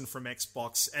Nelson from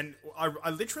Xbox. And I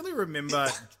literally remember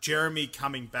Jeremy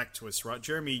coming back to us, right?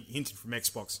 Jeremy Hinton from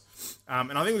Xbox.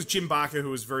 And I think it was Jim Barker who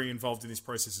was very involved in this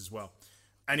process as well.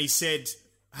 And he said,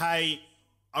 hey,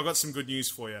 I've got some good news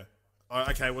for you.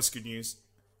 Okay, what's good news?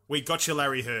 We got you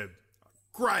Larry Herb.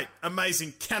 Great,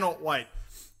 amazing, cannot wait.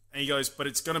 And he goes, but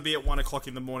it's going to be at 1 o'clock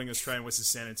in the morning Australian Western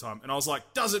Standard Time. And I was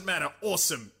like, doesn't matter,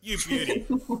 awesome, you beauty.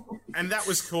 And that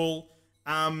was cool.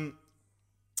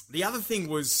 The other thing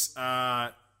was,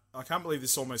 I can't believe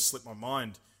this almost slipped my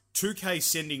mind, 2K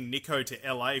sending Nico to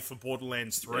LA for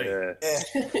Borderlands 3. Yeah.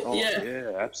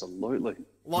 Yeah, absolutely.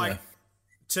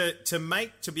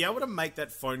 To be able to make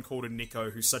that phone call to Nico,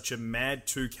 who's such a mad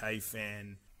 2K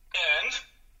fan.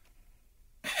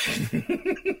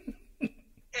 And?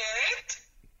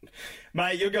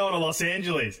 Mate, you're going to Los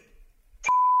Angeles.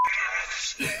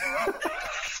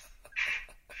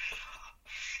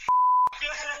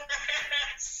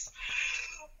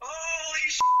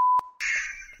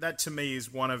 That to me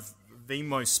is one of the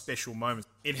most special moments.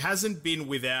 It hasn't been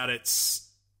without its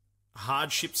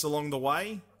hardships along the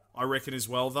way, I reckon as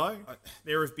well, though.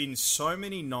 There have been so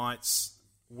many nights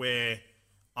where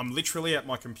I'm literally at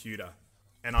my computer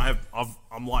and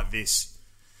I'm like this.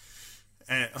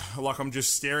 And I'm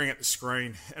just staring at the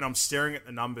screen and I'm staring at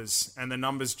the numbers and the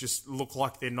numbers just look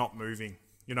like they're not moving.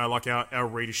 Like our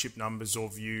readership numbers or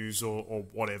views or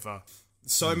whatever.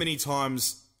 So many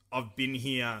times I've been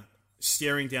here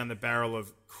staring down the barrel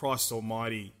of, Christ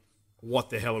almighty, what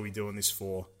the hell are we doing this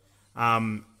for?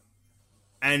 And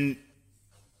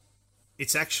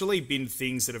it's actually been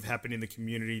things that have happened in the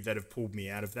community that have pulled me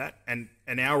out of that, and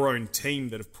our own team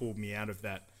that have pulled me out of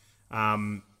that.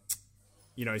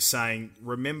 Saying,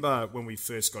 remember when we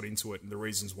first got into it and the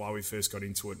reasons why we first got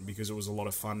into it, and because it was a lot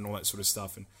of fun and all that sort of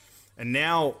stuff. And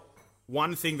now,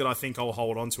 one thing that I think I'll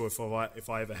hold on to if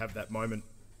I ever have that moment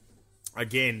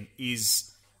again is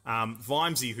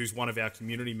Vimesy, who's one of our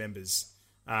community members,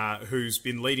 who's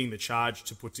been leading the charge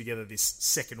to put together this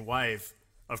second wave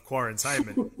of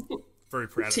quarantainment. Very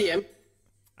proud of TM.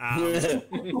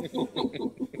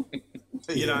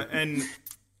 that. And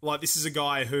this is a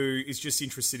guy who is just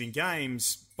interested in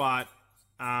games, but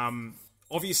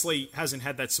obviously hasn't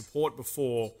had that support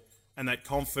before and that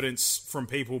confidence from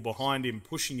people behind him,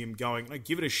 pushing him, going,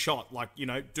 give it a shot.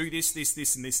 Do this,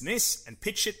 and this, and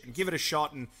pitch it and give it a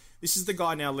shot. And this is the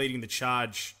guy now leading the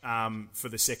charge for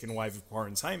the second wave of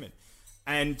quarantainment.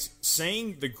 And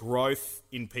seeing the growth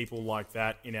in people like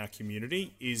that in our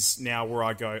community is now where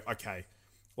I go, okay,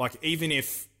 even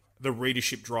if the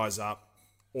readership dries up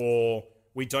or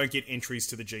we don't get entries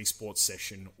to the G Sports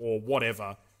session or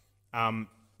whatever,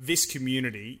 this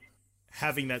community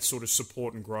having that sort of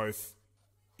support and growth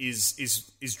is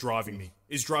driving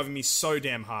me so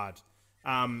damn hard.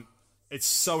 It's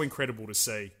so incredible to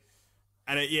see.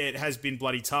 And it has been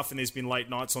bloody tough, and there's been late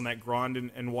nights on that grind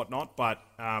and whatnot, but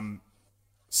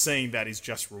seeing that is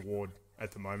just reward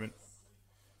at the moment.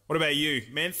 What about you,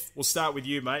 Menth? We'll start with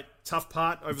you, mate. Tough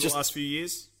part over the last few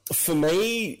years? For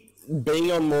me,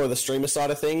 being on more of the streamer side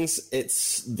of things,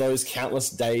 it's those countless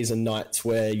days and nights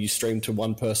where you stream to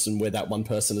one person, where that one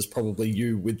person is probably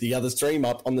you with the other stream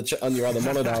up on on your other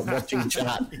monitor watching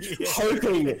chat,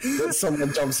 hoping that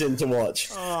someone jumps in to watch.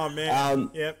 Oh, man.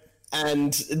 Yep.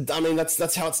 And I mean,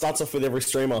 that's how it starts off with every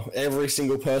streamer. Every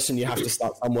single person, you have to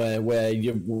start somewhere where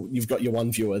you've got your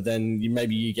one viewer. Then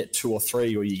maybe you get 2 or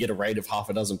 3, or you get a raid of half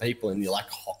a dozen people, and you're like,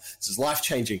 oh, this is life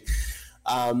changing.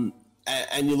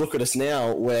 And you look at us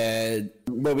now, where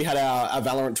we had our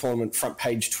Valorant tournament front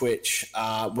page Twitch,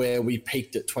 where we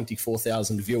peaked at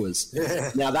 24,000 viewers.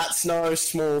 Yeah. Now that's no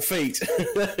small feat.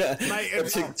 Mate,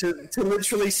 to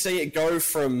literally see it go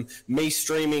from me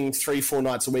streaming 3-4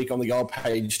 nights a week on the gold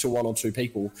page to 1 or 2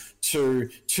 people to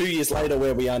 2 years later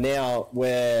where we are now,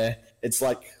 where it's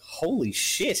like, holy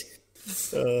shit.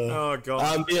 Oh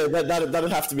god!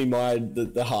 That'd have to be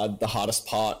the hardest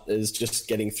part, is just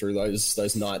getting through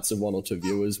those nights of 1 or 2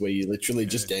 viewers where you're literally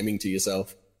just gaming to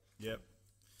yourself. Yep.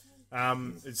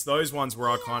 It's those ones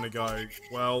where I kind of go,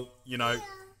 well,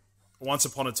 once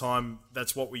upon a time,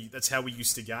 that's how we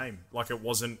used to game. Like, it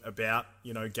wasn't about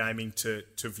gaming to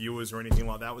viewers or anything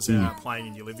like that. It was about playing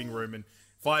in your living room, and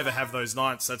if I ever have those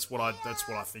nights, that's what I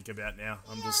think about now.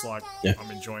 I'm just like,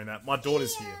 I'm enjoying that. My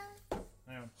daughter's here.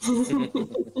 Hang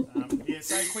on.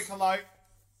 Say a quick hello.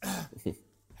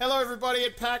 Hello, everybody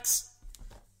at PAX.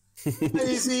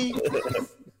 Easy.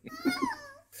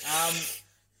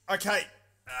 Okay,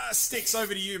 Sticks,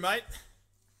 over to you, mate.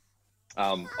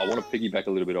 I want to piggyback a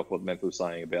little bit off what Memphis was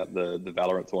saying about the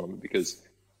Valorant tournament, because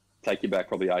take you back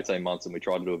probably 18 months and we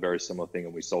tried to do a very similar thing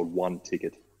and we sold one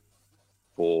ticket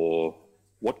for...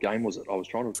 What game was it? I was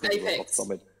trying to... Apex.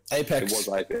 Apex. It was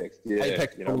Apex. Yeah.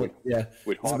 Apex. You know, we'd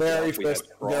hyped very it up, first,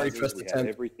 we had very prizes, first we attempt. had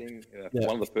everything.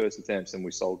 One of the first attempts, and we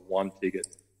sold one ticket.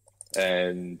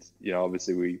 And, you know,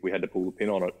 obviously we had to pull the pin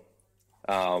on it.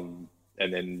 And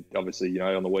then, obviously, you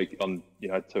know,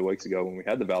 2 weeks ago when we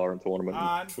had the Valorant tournament,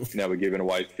 now we're giving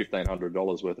away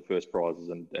 $1,500 worth of first prizes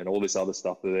and all this other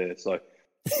stuff there. So,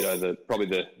 you know, probably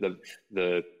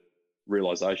the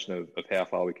realization of how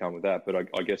far we come with that. But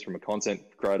I guess from a content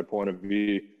creator point of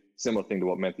view, similar thing to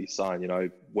what Memphis saying, you know,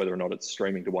 whether or not it's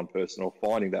streaming to one person or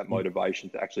finding that motivation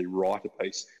to actually write a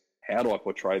piece. How do I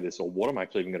portray this, or what am I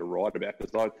actually even going to write about?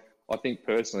 Because I think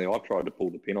personally, I've tried to pull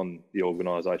the pin on the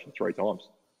organisation 3 times.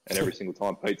 And every single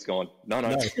time Pete's gone, no. He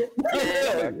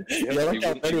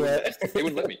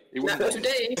wouldn't let me. He wouldn't Not let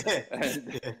me.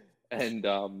 today. And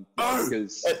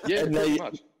because and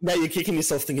now you're kicking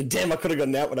yourself thinking, damn, I could have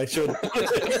gotten out when I should.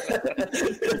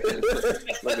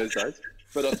 Like those days.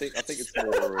 But I think it's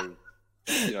more of,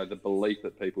 you know, the belief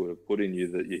that people have put in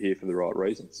you that you're here for the right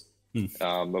reasons.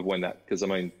 Of when that, because I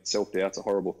mean, self-doubt's a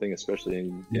horrible thing, especially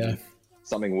in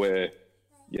something where,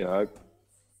 you know,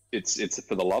 it's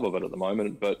for the love of it at the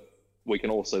moment, but we can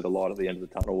all see the light at the end of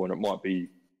the tunnel, and it might be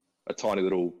a tiny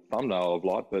little thumbnail of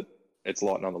light, but it's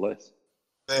light nonetheless.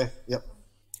 Yeah, yep.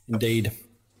 Indeed.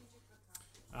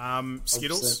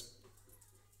 Skittles?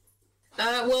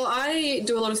 Well, I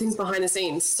do a lot of things behind the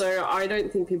scenes, so I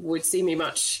don't think people would see me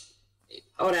much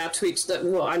on our Twitch.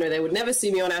 Well, I know they would never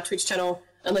see me on our Twitch channel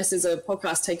unless there's a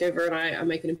podcast takeover and I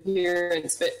make an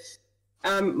appearance, but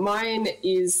mine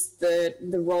is the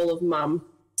role of mum.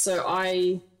 So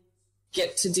I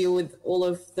get to deal with all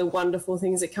of the wonderful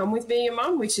things that come with being a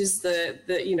mum, which is the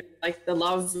you know, like the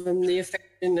love and the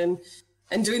affection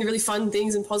and doing really fun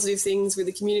things and positive things with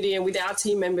the community and with our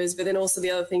team members. But then also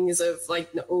the other thing is of like,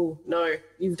 oh no,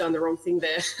 you've done the wrong thing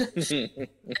there,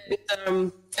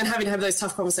 and having to have those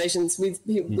tough conversations with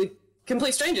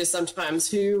complete strangers sometimes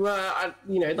who are,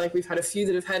 you know, like we've had a few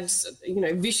that have had, you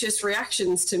know, vicious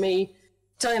reactions to me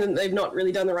telling them they've not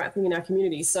really done the right thing in our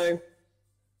community. So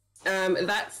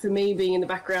that for me, being in the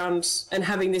background and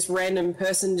having this random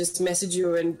person just message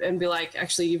you and be like,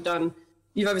 actually, you've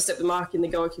overstepped the mark in the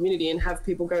Goa community, and have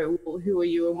people go, well, who are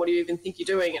you and what do you even think you're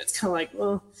doing? And it's kind of like,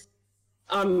 well,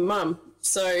 I'm mum,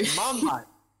 so Mum, mate.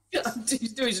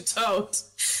 do as you're told.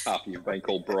 After you've been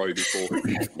called bro before.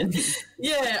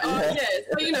 Yeah.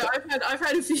 So, you know, I've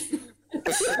had a few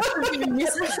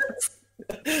mishaps.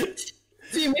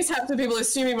 Mishaps of people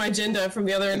assuming my gender from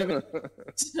the other end of it.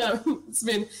 It's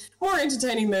been more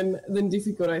entertaining than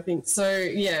difficult, I think. So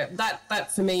yeah,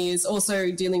 that for me is also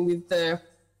dealing with the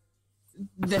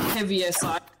heavier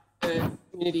side of the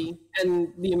community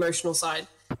and the emotional side,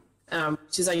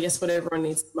 which is, I guess, what everyone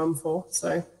needs a mum for.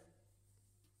 So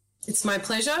it's my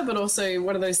pleasure, but also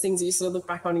one of those things that you sort of look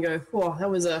back on and go, "Oh, that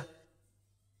was a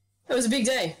big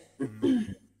day."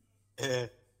 Yeah.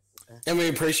 And we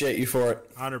appreciate you for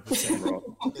it. 100% right.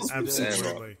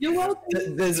 Absolutely. You're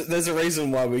welcome. There's a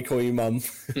reason why we call you mum.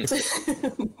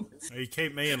 You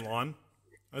keep me in line.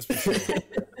 That's for sure.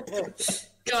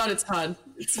 God, it's hard.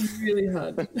 It's really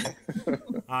hard.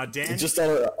 Dan? Just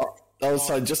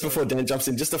just before Dan jumps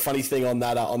in, just a funny thing on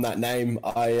that name.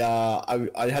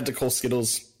 I had to call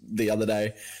Skittles the other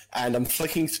day, and I'm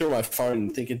flicking through my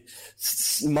phone thinking,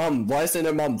 Mum, why is there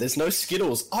no Mum? There's no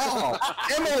Skittles. Oh,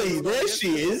 Emily, there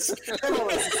she is.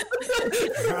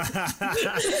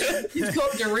 You've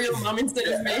called your real mum instead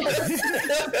of me.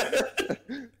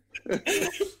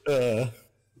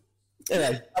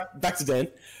 Anyway, back to Dan.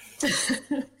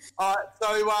 All right,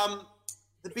 so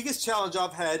the biggest challenge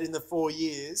I've had in the 4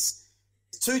 years,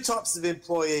 2 types of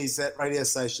employees at radio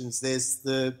stations. There's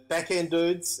the back-end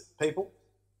dudes, people,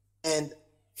 and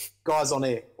guys on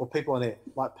air, or people on air,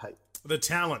 like Pete. The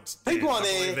talent. People on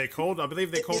air. I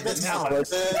believe they're called the talent.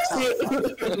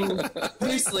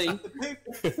 Loosely.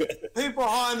 People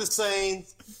behind the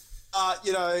scenes,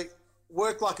 you know,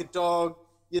 work like a dog.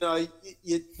 You know,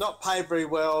 you're not paid very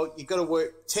well. You've got to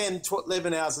work 10,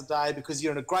 11 hours a day because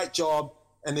you're in a great job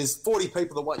and there's 40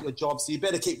 people that want your job, so you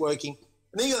better keep working.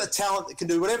 And then you've got the talent that can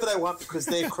do whatever they want because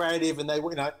they're creative and they,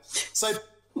 you know. So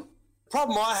the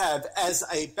problem I have as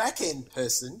a back-end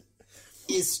person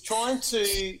is trying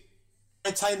to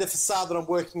maintain the facade that I'm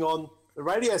working on the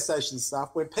radio station stuff.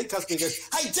 When Pete comes to me and goes,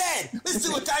 "Hey, Dad, let's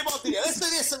do a Game On video. Let's do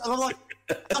this," and I'm like,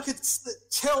 I could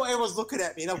tell everyone's looking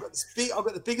at me, and I've got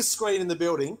the biggest screen in the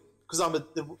building because I'm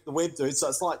the web dude. So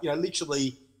it's like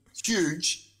literally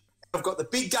huge. I've got the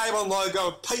big Game On logo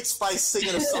and Pete's face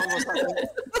singing a song or something.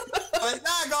 I'm like,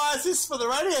 "No, guys, this is for the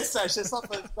radio station. It's not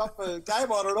for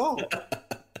Game On at all."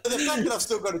 But the fact that I've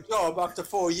still got a job after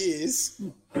 4 years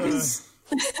is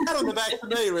pat on the back for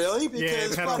me, really,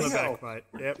 because pat on the back, mate.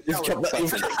 Yep.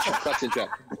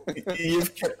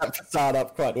 You've kept that facade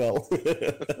up quite well.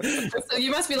 So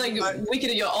you must be like wicked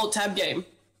at your alt tab game.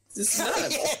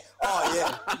 Yeah. Oh,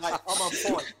 yeah. Mate, I'm on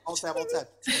point. Alt tab.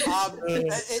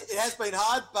 It has been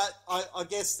hard, but I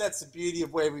guess that's the beauty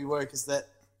of where we work is that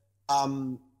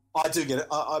I do get it.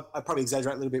 I probably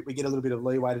exaggerate a little bit. We get a little bit of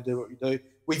leeway to do what we do.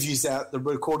 We've used the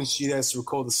recording studios to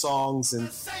record the songs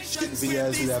and shoot the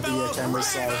videos with our video cameras.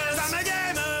 So. I'm a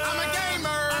gamer. Oh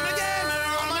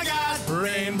my God.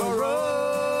 Rainbow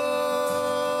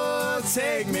Road,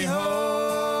 take me home.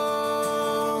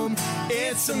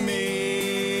 It's a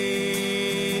me,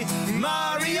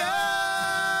 Mario.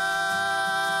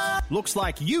 Looks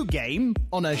like you game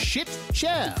on a shit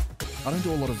chair. I don't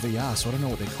do a lot of VR, so I don't know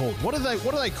what they're called. What are they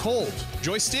called?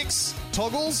 Joysticks?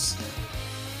 Toggles?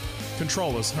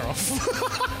 Controllers are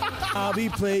off. I'll be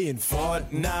playing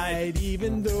Fortnite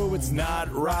even though it's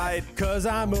not right, 'cause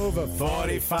I'm over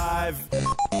 45.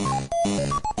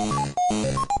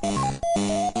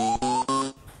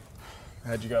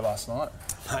 How'd you go last night?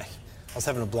 Mate, I was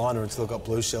having a blinder until I got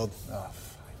blue shelled. Oh,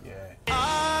 yeah.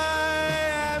 I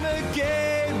am a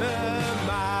gamer,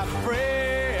 my friend.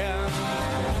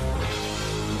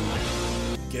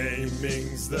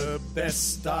 Gaming's the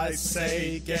best, I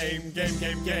say. Game.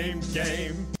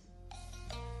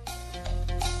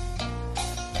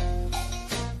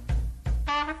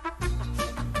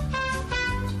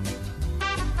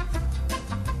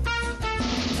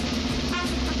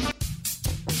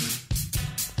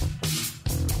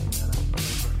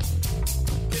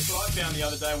 Found the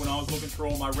other day when I was looking through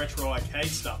all my retro arcade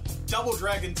stuff. Double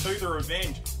Dragon 2 The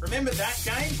Revenge. Remember that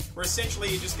game? Where essentially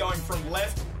you're just going from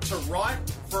left to right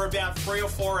for about 3 or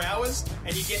 4 hours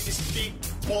and you get this big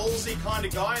ballsy kind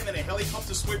of guy and then a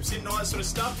helicopter swoops in and all that sort of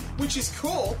stuff, which is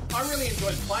cool. I really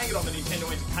enjoyed playing it on the Nintendo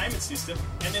Entertainment System,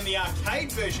 and then the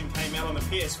arcade version came out on the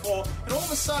PS4 and all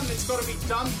of a sudden it's got to be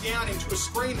dumbed down into a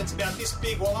screen that's about this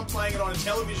big while I'm playing it on a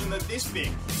television that's this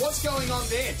big. What's going on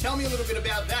there? Tell me a little bit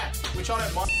about that, which I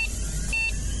don't mind.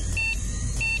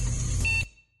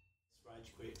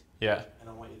 Yeah. And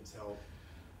I want you to tell.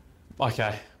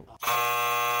 Okay.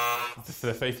 For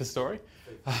the FIFA story?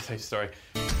 FIFA story.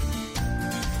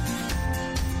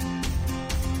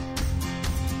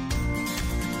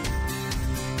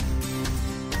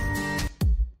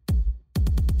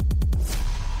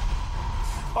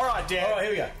 All right, Dan. All right,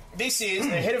 here we go. This is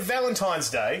ahead of Valentine's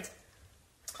Day.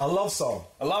 A love song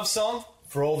A love song.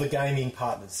 for all the gaming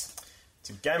partners. It's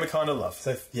a game of kind of love.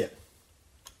 So, yeah.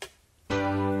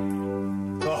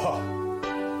 Oh.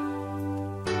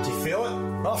 Do you feel it?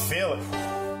 I feel it.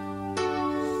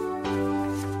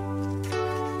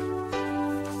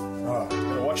 All right.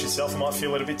 Better watch yourself. I might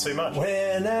feel it a bit too much.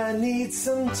 When I need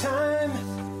some time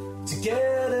to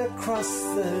get across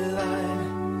the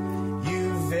line,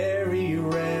 you very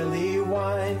rarely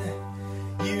whine.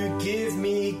 You give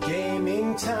me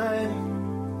gaming time.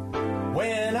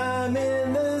 When I'm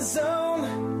in the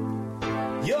zone,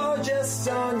 you're just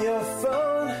on your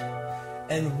phone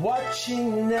and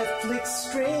watching Netflix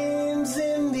streams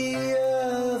in the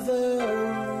other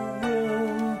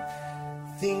room.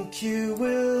 Think you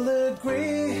will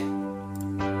agree,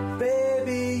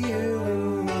 baby, you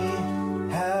and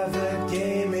me have a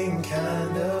gaming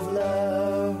kind of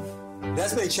love.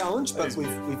 That's been a challenge, but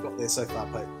we've got there so far,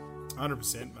 Pete.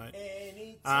 100%, mate.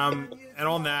 And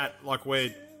on that, like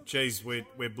we're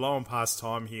blowing past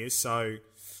time here, so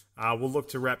we'll look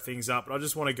to wrap things up. But I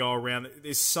just want to go around.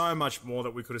 There's so much more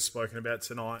that we could have spoken about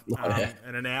tonight,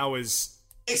 and an hour's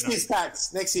Next year's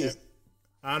PAX. Next year.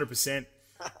 100%.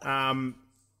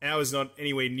 Hour's not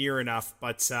anywhere near enough,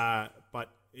 but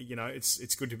you know,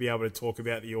 it's good to be able to talk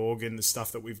about the org and the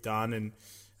stuff that we've done, and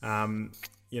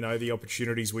you know, the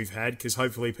opportunities we've had, because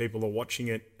hopefully people are watching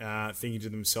it thinking to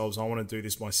themselves, I want to do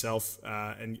this myself,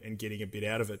 and getting a bit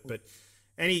out of it. But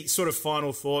any sort of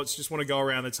final thoughts? Just want to go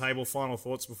around the table. Final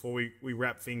thoughts before we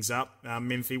wrap things up.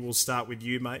 Memphi, we'll start with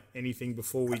you, mate. Anything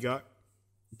before we go?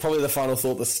 Probably the final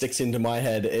thought that sticks into my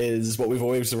head is what we've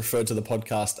always referred to the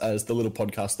podcast as, the little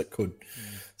podcast that could.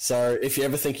 So if you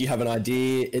ever think you have an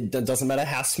idea, it doesn't matter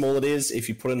how small it is. If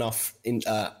you put enough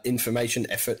information,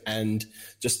 effort, and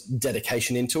just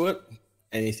dedication into it,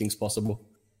 anything's possible.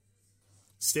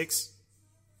 Sticks?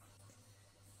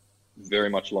 Very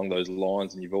much along those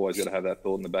lines, and you've always got to have that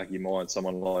thought in the back of your mind.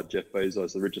 Someone like Jeff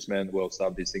Bezos, the richest man in the world,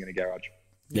 started this thing in a garage.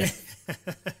 Yeah.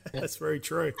 That's very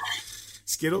true.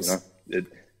 Skittles? You know,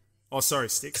 Oh, sorry,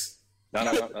 Sticks.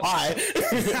 No. Hi.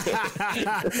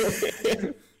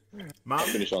 Mum?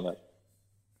 Finish on that.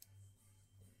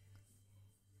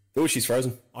 Oh, she's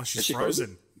frozen. Oh, she's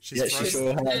frozen. She's Yeah, frozen. she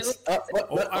sure has.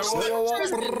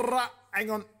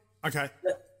 Hang on. Okay.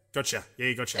 Gotcha.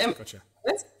 Yeah, gotcha. Gotcha.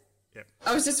 What? Yep.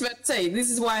 I was just about to say, this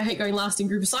is why I hate going last in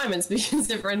group assignments, because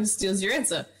everyone steals your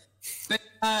answer. But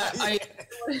I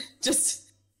just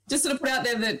sort of put out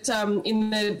there that in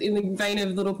the vein of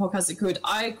little podcasts that could,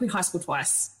 I quit high school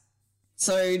twice.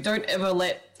 So don't ever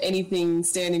let anything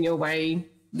stand in your way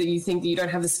that you think that you don't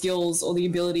have the skills or the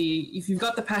ability. If you've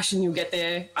got the passion, you'll get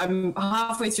there. I'm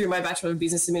halfway through my Bachelor of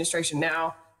Business Administration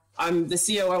now. I'm the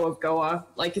COO of Goa.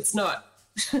 Like, it's not...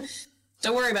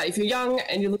 Don't worry about it. If you're young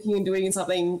and you're looking and doing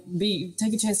something,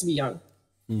 take a chance to be young.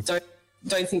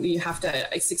 Don't think that you have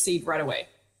to succeed right away.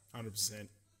 100%.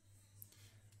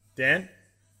 Dan?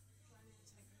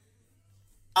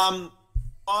 I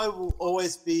will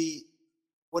always be,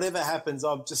 whatever happens,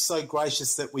 I'm just so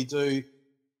gracious that we do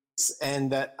this,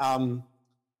 and that I'm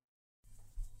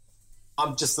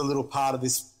just a little part of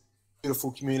this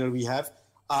beautiful community we have.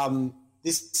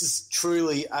 This is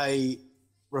truly a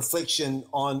reflection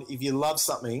on, if you love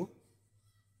something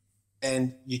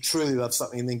and you truly love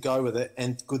something, and then go with it,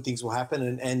 and good things will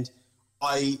happen. And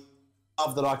I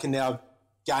love that I can now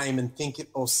game and think it,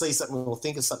 or see something or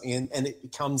think of something, and it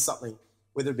becomes something,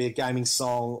 whether it be a gaming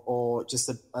song or just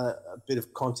a bit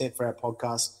of content for our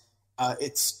podcast.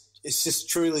 It's just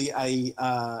truly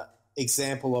a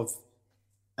example of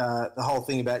the whole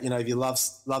thing about, if you love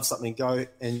something, go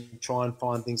and try and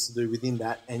find things to do within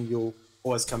that, and you'll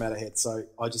always come out ahead. So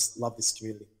I just love this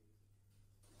community.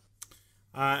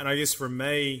 And I guess for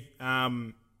me, I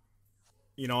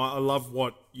love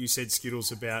what you said,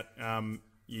 Skittles, about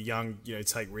you're young,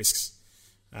 take risks.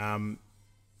 I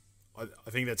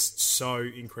think that's so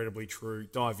incredibly true.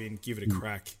 Dive in, give it a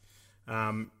crack.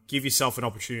 Give yourself an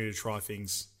opportunity to try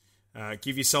things.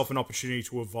 Give yourself an opportunity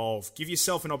to evolve. Give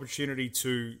yourself an opportunity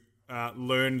to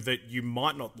learn that you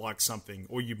might not like something,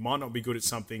 or you might not be good at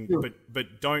something,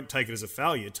 but don't take it as a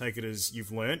failure. Take it as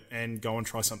you've learnt, and go and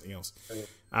try something else.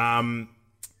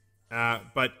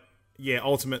 But yeah,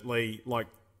 ultimately,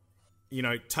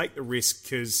 take the risk,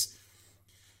 because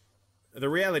the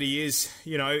reality is,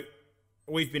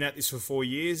 we've been at this for 4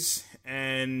 years,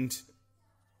 and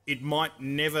it might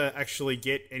never actually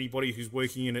get anybody who's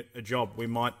working in a job. We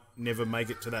might never make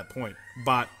it to that point.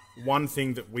 But one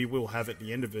thing that we will have at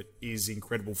the end of it is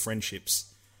incredible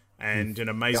friendships and an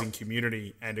amazing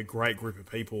community and a great group of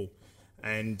people.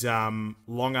 And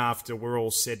long after we're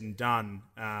all said and done,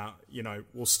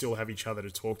 we'll still have each other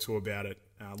to talk to about it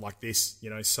like this,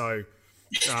 So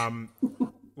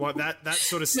like that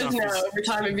sort of stuff.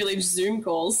 Retirement village Zoom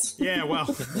calls. Yeah, well.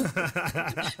 Remember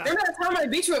that time I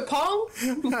beat you at Pong?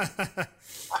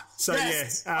 So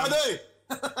yes, yeah, I do.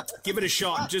 Give it a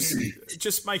shot.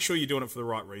 Just make sure you're doing it for the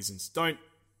right reasons. Don't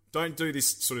do this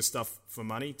sort of stuff for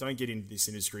money. Don't get into this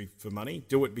industry for money.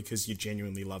 Do it because you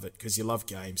genuinely love it, because you love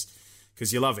games,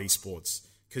 because you love esports,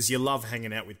 because you love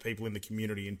hanging out with people in the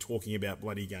community and talking about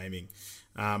bloody gaming.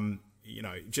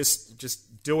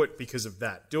 Just do it because of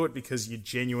that. Do it because you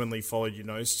genuinely followed your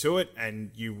nose to it,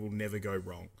 and you will never go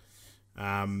wrong.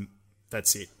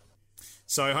 That's it.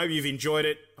 So I hope you've enjoyed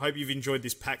it. Hope you've enjoyed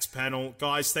this PAX panel.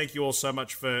 Guys, thank you all so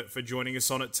much for joining us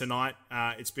on it tonight.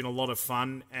 It's been a lot of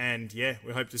fun, and yeah,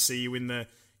 we hope to see you in the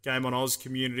Game On AUS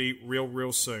community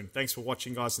real soon. Thanks for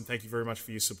watching, guys, and thank you very much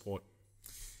for your support.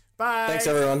 Bye. Thanks,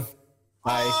 everyone.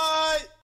 Bye.